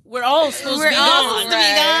 no, we're all supposed to be gone.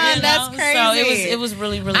 That's crazy. So it was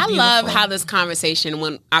really, really I beautiful. love how this conversation,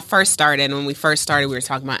 when we first started, we were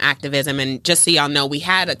talking about activism. And just so y'all know, we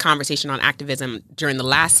had a conversation on activism during the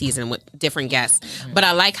last season with different guests. But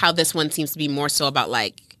I like how this one seems to be more so about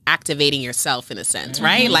like activating yourself in a sense,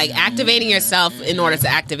 right? Like activating yourself in order to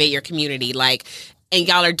activate your community. Like, and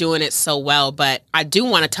y'all are doing it so well. But I do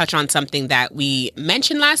want to touch on something that we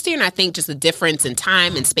mentioned last year, and I think just the difference in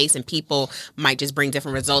time and space and people might just bring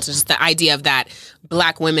different results. It's just the idea of that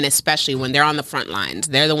Black women, especially when they're on the front lines,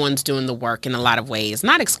 they're the ones doing the work in a lot of ways.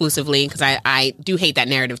 Not exclusively, because I do hate that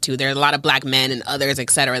narrative too. There are a lot of Black men and others, et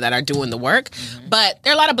cetera, that are doing the work, but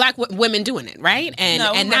there are a lot of Black women doing it, right?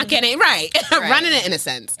 And not getting running it in a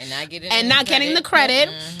sense, and not getting the credit,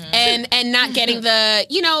 and not getting the,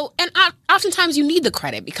 you know, and oftentimes you need the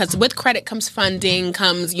credit, because with credit comes funding,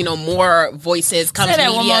 comes, you know, more voices, comes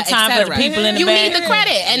media, one more time for the people in the back. You need the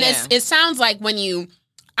credit, and it sounds like when you,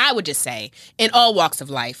 I would just say, in all walks of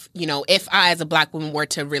life, you know, if I as a Black woman were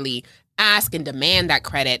to really ask and demand that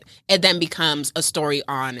credit, it then becomes a story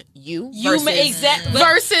on you versus the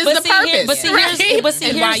purpose. But here's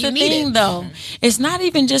the thing, though. It's not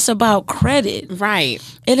even just about credit. Right.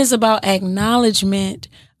 It is about acknowledgement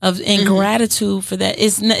and gratitude for that.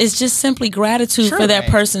 It's just simply gratitude for that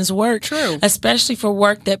person's work. True. Especially for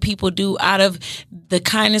work that people do out of the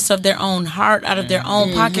kindness of their own heart, out of their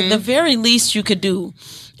own pocket. The very least you could do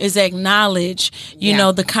is acknowledge, you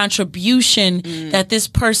know, the contribution that this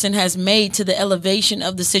person has made to the elevation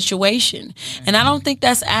of the situation. And I don't think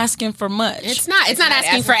that's asking for much. It's not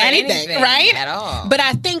asking for anything, right? At all. But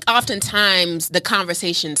I think oftentimes the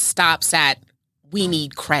conversation stops at, we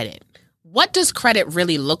need credit. What does credit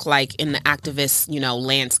really look like in the activist, you know,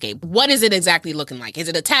 landscape? What is it exactly looking like? Is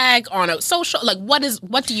it a tag on a social? Like, what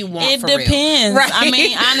do you want? It depends. Right? I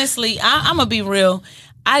mean, honestly, I'm gonna be real.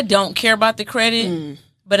 I don't care about the credit,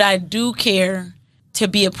 but I do care to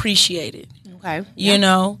be appreciated. Okay, you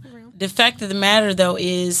know, the fact of the matter though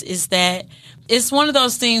is that it's one of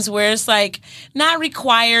those things where it's like not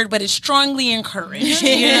required, but it's strongly encouraged.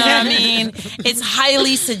 You know what I mean? It's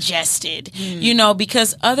highly suggested, you know,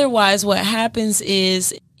 because otherwise what happens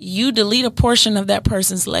is you delete a portion of that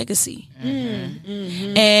person's legacy.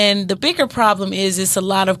 And the bigger problem is it's a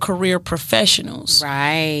lot of career professionals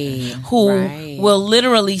who will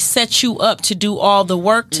literally set you up to do all the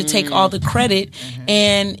work, to take all the credit,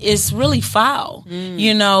 and it's really foul,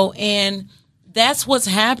 you know, and that's what's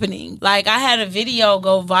happening. Like, I had a video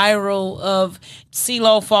go viral of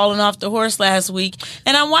CeeLo falling off the horse last week,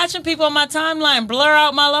 and I'm watching people on my timeline blur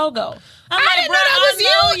out my logo. I didn't know that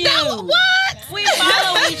was you. No, what? We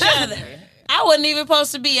follow each other. I wasn't even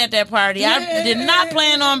supposed to be at that party. I did not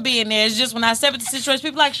plan on being there. It's just when I stepped into the situation,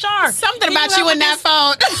 people like, Shar, something about you in that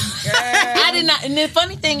phone. I did not. And the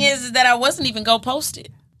funny thing is that I wasn't even going to post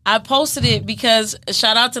it. I posted it because,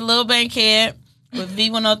 shout out to Lil Bankhead with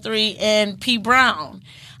V103 and P Brown.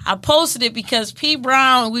 I posted it because P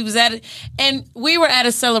Brown, we were at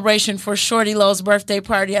a celebration for Shorty Lowe's birthday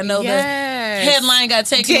party. I know the headline got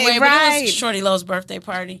taken away, but it was Shorty Lowe's birthday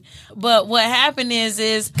party. But what happened is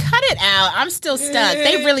cut it out. I'm still stuck.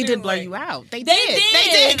 They really did blur you out. They did.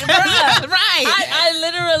 Right. I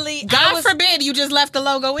literally, God forbid you just left the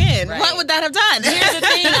logo in. Right. What would that have done? Here's the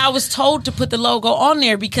thing. I was told to put the logo on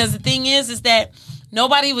there because the thing is that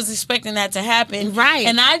nobody was expecting that to happen. Right.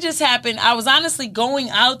 And I was honestly going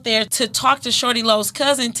out there to talk to Shorty Lowe's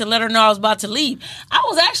cousin to let her know I was about to leave. I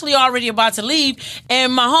was actually already about to leave.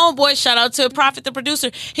 And my homeboy, shout out to Prophet, the producer,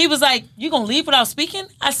 he was like, "You gonna leave without speaking?"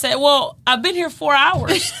 I said, "Well, I've been here 4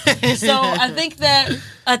 hours. So I think that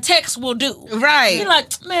a text will do." Right. He's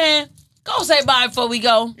like, "Man, go say bye before we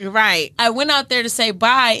go." Right. I went out there to say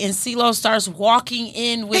bye, and CeeLo starts walking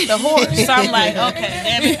in with the horse. So I'm like, okay,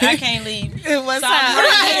 damn it, I can't leave. What's up?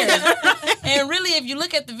 And really, if you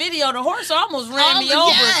look at the video, the horse almost ran me over.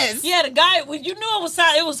 Yes. Yeah, the guy, you knew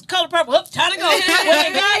it was color purple. Oops, time to go. When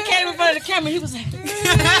the guy came in front of the camera, he was like,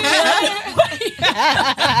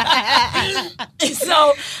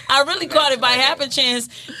 so I really caught it by happen chance,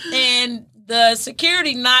 and the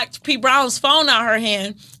security knocked P. Brown's phone out her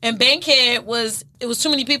hand, and Bankhead it was too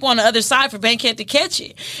many people on the other side for Bankhead to catch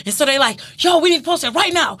it. And so they like, "Yo, we need to post it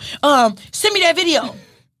right now. Send me that video."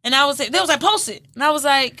 And they was like, "Post it." And I was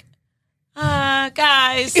like,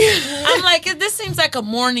 guys, I'm like, this seems like a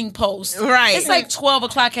morning post. Right. It's like 12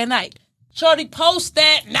 o'clock at night. Shorty, post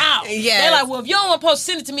that now. Yes. They're like, "Well, if you don't want to post,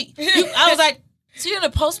 send it to me." I was like, "So you're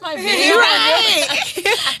gonna post my video?" Right.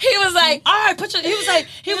 He was like, "All right,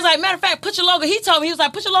 he was like, matter of fact, put your logo." He told me, he was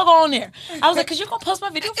like, "Put your logo on there." I was like, "Cause you're gonna post my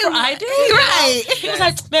video before I do." Right. He was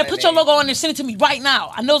like, "Man, put your logo on there, send it to me right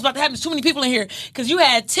now. I know it's about to happen. There's too many people in here." Cause you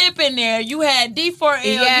had Tip in there, you had D4L,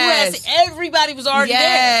 you had everybody was already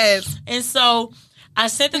there. And so I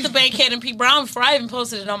sent it to Bankhead and P. Brown before I even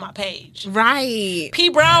posted it on my page. Right. P.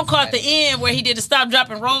 Brown caught the end where he did a stop, drop,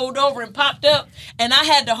 and rolled over and popped up, and I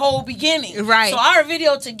had the whole beginning. Right. So our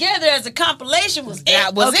video together as a compilation was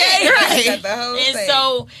That was it. Right. The whole And thing.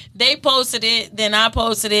 so they posted it, then I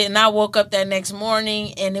posted it, and I woke up that next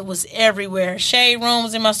morning, and it was everywhere. Shade Room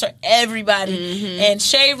was in my store, everybody. And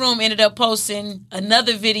Shade Room ended up posting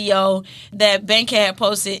another video that Bankhead had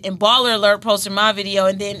posted, and Baller Alert posted my video,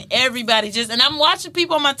 and then everybody and I'm watching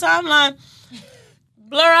people on my timeline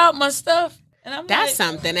blur out my stuff. And I'm That's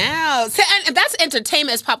something else. And that's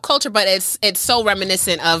entertainment, it's pop culture, but it's so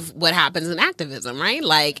reminiscent of what happens in activism, right?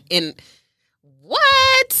 Like, in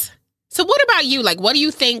what? So what about you? Like, what do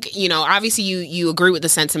you think, obviously you agree with the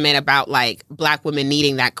sentiment about, like, Black women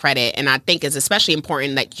needing that credit. And I think it's especially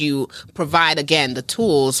important that you provide, again, the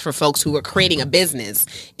tools for folks who are creating a business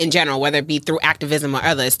in general, whether it be through activism or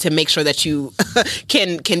others, to make sure that you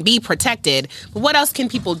can be protected. But what else can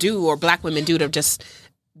people do, or Black women do, to just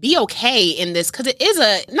be okay in this? Because it is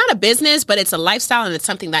not a business, but it's a lifestyle, and it's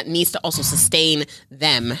something that needs to also sustain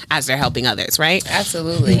them as they're helping others, right?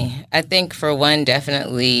 Absolutely. I think, for one,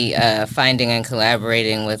 definitely finding and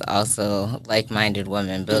collaborating with also like-minded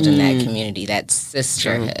women, building that community, that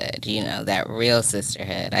sisterhood, that real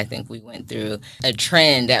sisterhood. I think we went through a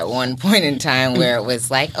trend at one point in time where it was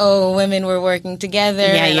like, oh, women were working together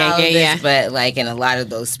Yeah. But, like, in a lot of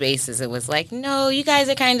those spaces, it was like, no, you guys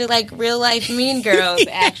are kind of like real-life mean girls,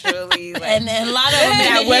 actually. Like, And a lot of them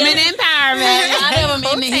That women empowerment. a lot of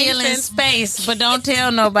them in the healing space, but don't tell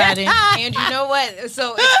nobody. And you know what?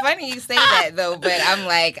 So it's funny you say that, though, but I'm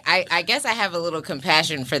like, I guess I have a little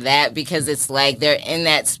compassion for that, because it's like they're in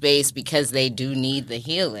that space because they do need the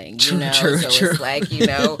healing, True. It's like,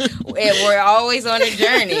 we're always on a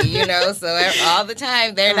journey, so all the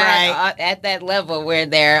time they're not at that level where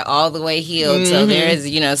they're all the way healed. So there is,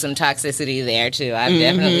 some toxicity there, too. I've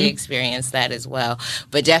definitely experienced that as well.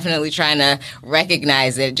 But definitely trying to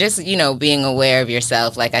recognize it, just, being aware of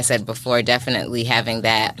yourself. Like I said before, definitely having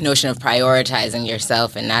that notion of prioritizing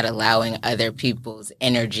yourself and not allowing other people's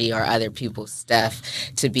energy or other people's stuff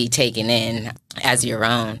to be taken in as your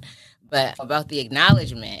own. But about the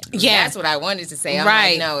acknowledgement, that's what I wanted to say. I'm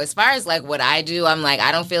like, no, as far as like what I do, I'm like,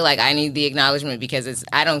 I don't feel like I need the acknowledgement, because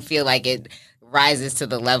I don't feel like it rises to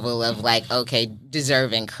the level of, like, okay,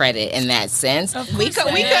 deserving credit in that sense. We gonna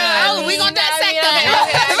dissect I don't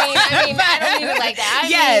mean it like that.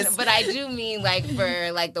 Yes. But I do mean, like,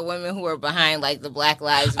 for, like, the women who are behind, like, the Black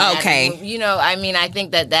Lives Matter. Okay. I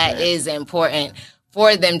think that is important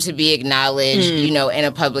for them to be acknowledged, in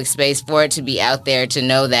a public space, for it to be out there, to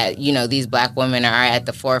know that, these Black women are at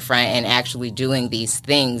the forefront and actually doing these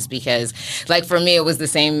things. Because, like, for me, it was the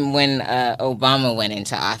same when Obama went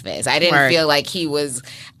into office. I didn't feel like he was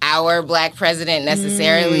our Black president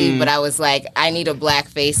necessarily, but I was like, I need a Black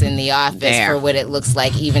face in the office for what it looks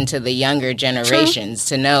like, even to the younger generations,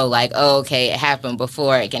 to know, like, oh, okay, it happened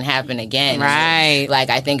before, it can happen again. Right. Like,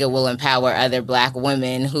 I think it will empower other Black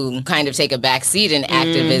women who kind of take a back seat in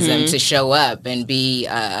activism to show up and be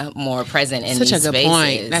more present in these spaces. Such a good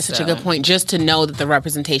point. That's such a good point. Just to know that the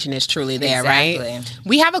representation is truly there, right?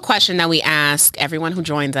 We have a question that we ask everyone who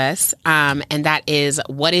joins us, and that is,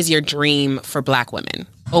 what is your dream for Black women?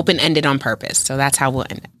 Open-ended on purpose. So that's how we'll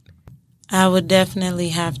end it. I would definitely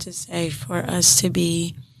have to say for us to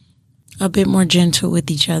be a bit more gentle with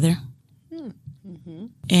each other.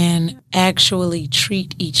 And actually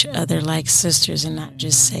treat each other like sisters and not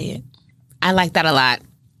just say it. I like that a lot.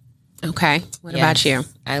 Okay. What about you?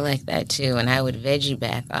 I like that too, and I would veggie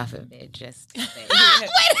back off of it just to say.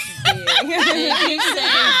 You say veggie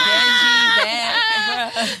back.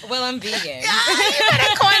 Well, I'm vegan. You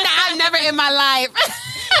better coin that. I've never in my life.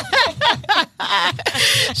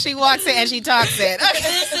 She walks it and she talks it.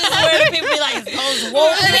 This is where the people be like, those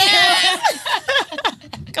woke men.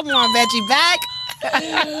 Come on, veggie back.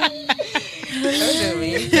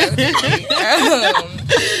 Totally.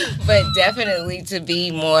 But definitely to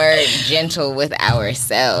be more gentle with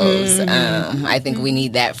ourselves. I think we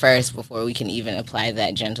need that first before we can even apply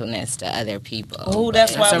that gentleness to other people. Oh,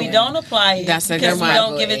 that's why we don't apply it. That's a good because one. we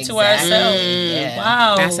don't give it to ourselves. Yeah.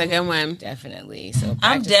 Wow. That's a good one. Definitely. So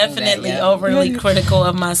I'm definitely overly critical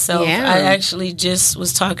of myself. Yeah. I actually just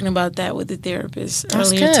was talking about that with the therapist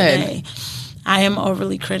That's earlier good. today. I am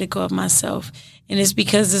overly critical of myself. And it's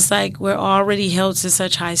because it's like we're already held to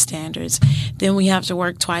such high standards. Then we have to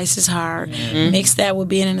work twice as hard. Mix that with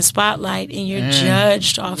being in the spotlight, and you're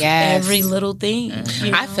judged off every little thing.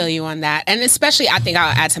 You know? I feel you on that. And especially, I think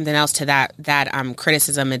I'll add something else to that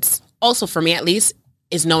criticism. It's also, for me at least,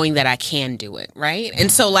 is knowing that I can do it, right?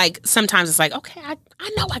 And so, like, sometimes it's like, okay, I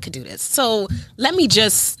know I could do this. So let me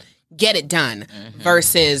just get it done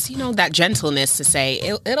versus, that gentleness to say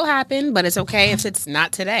it'll happen, but it's okay if it's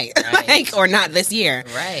not today, or not this year.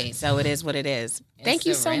 Right. So it is what it is. Thank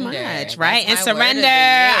you so much. That's right. And my surrender. word of the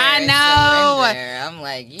year. I know. Surrender. I'm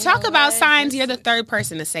like, talk about signs. You're the third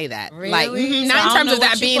person to say that. Really? Like, not in terms of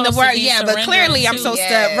that being the word. Yeah, but clearly I'm supposed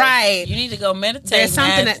to. Right. You need to go meditate. There's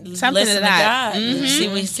something to that.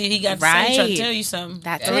 See, he got to say, trying to tell you something.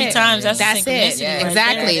 That's 3 times. That's it. Right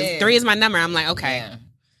exactly. There. 3 is my number. I'm like, okay. Yeah.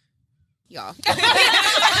 Y'all. Don't do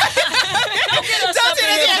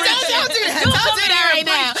that right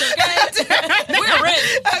now. We're ready.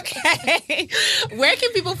 Okay. Where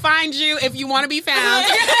can people find you if you want to be found?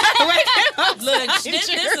 Look, this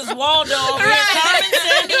is Waldo over here, Carmen,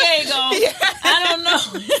 San Diego. I don't know.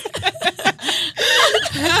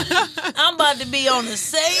 I'm about to be on the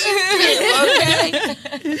same tip, okay?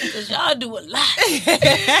 Because y'all do a lot.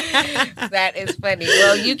 That is funny.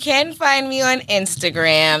 Well, you can find me on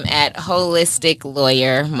Instagram at Holistic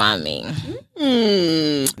Lawyer Mommy.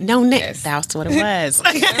 No, Nick. Yes. That's what it was.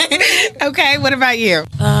 Okay, what about you?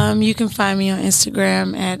 You can find me on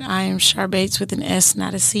Instagram at I am Shar Bates with an S,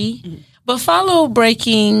 not a C. But follow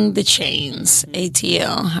Breaking the Chains,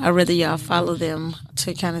 ATL. I'd rather y'all follow them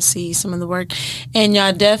to kind of see some of the work. And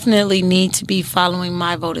y'all definitely need to be following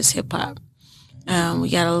My Vote is Hip Hop. We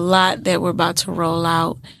got a lot that we're about to roll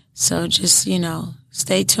out. So just,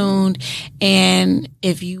 stay tuned. And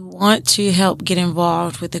if you want to help get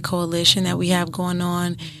involved with the coalition that we have going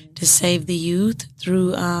on to save the youth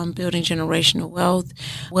through building generational wealth,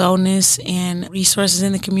 wellness, and resources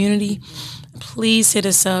in the community, please hit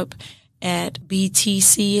us up at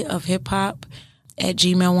BTC of Hip Hop at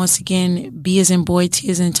Gmail. Once again, B as in boy,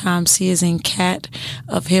 T as in Tom, C as in cat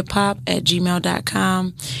of hip hop at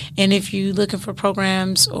gmail.com. And if you're looking for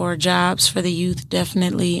programs or jobs for the youth,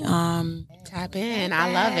 definitely tap in.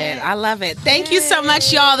 I love it. Thank you so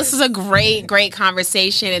much, y'all. This is a great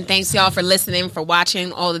conversation. And thanks, y'all, for listening, for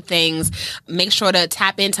watching, all the things. Make sure to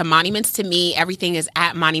tap into Monuments to Me. Everything is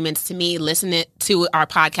at Monuments to Me. Listen to our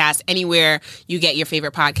podcast anywhere you get your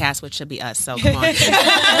favorite podcast, which should be us. So come on.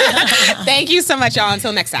 Thank you so much, y'all.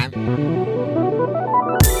 Until next time.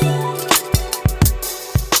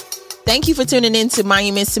 Thank you for tuning in to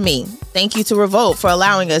Monuments to Me. Thank you to Revolt for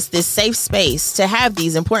allowing us this safe space to have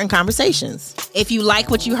these important conversations. If you like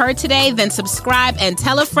what you heard today, then subscribe and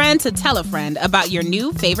tell a friend to tell a friend about your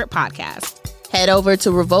new favorite podcast. Head over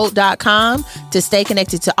to revolt.com to stay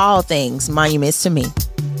connected to all things Monuments to Me.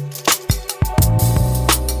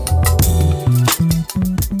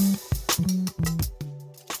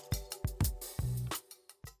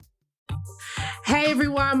 Hey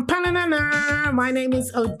everyone, pa-na-na-na. My name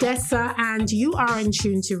is Odessa and you are in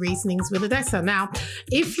tune to Reasonings with Odessa. Now,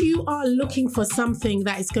 if you are looking for something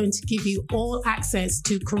that is going to give you all access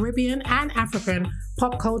to Caribbean and African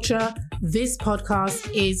pop culture, this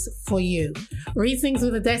podcast is for you. Reasonings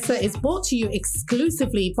with Odessa is brought to you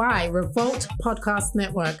exclusively by Revolt Podcast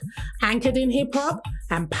Network, anchored in hip hop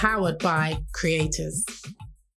and powered by creators.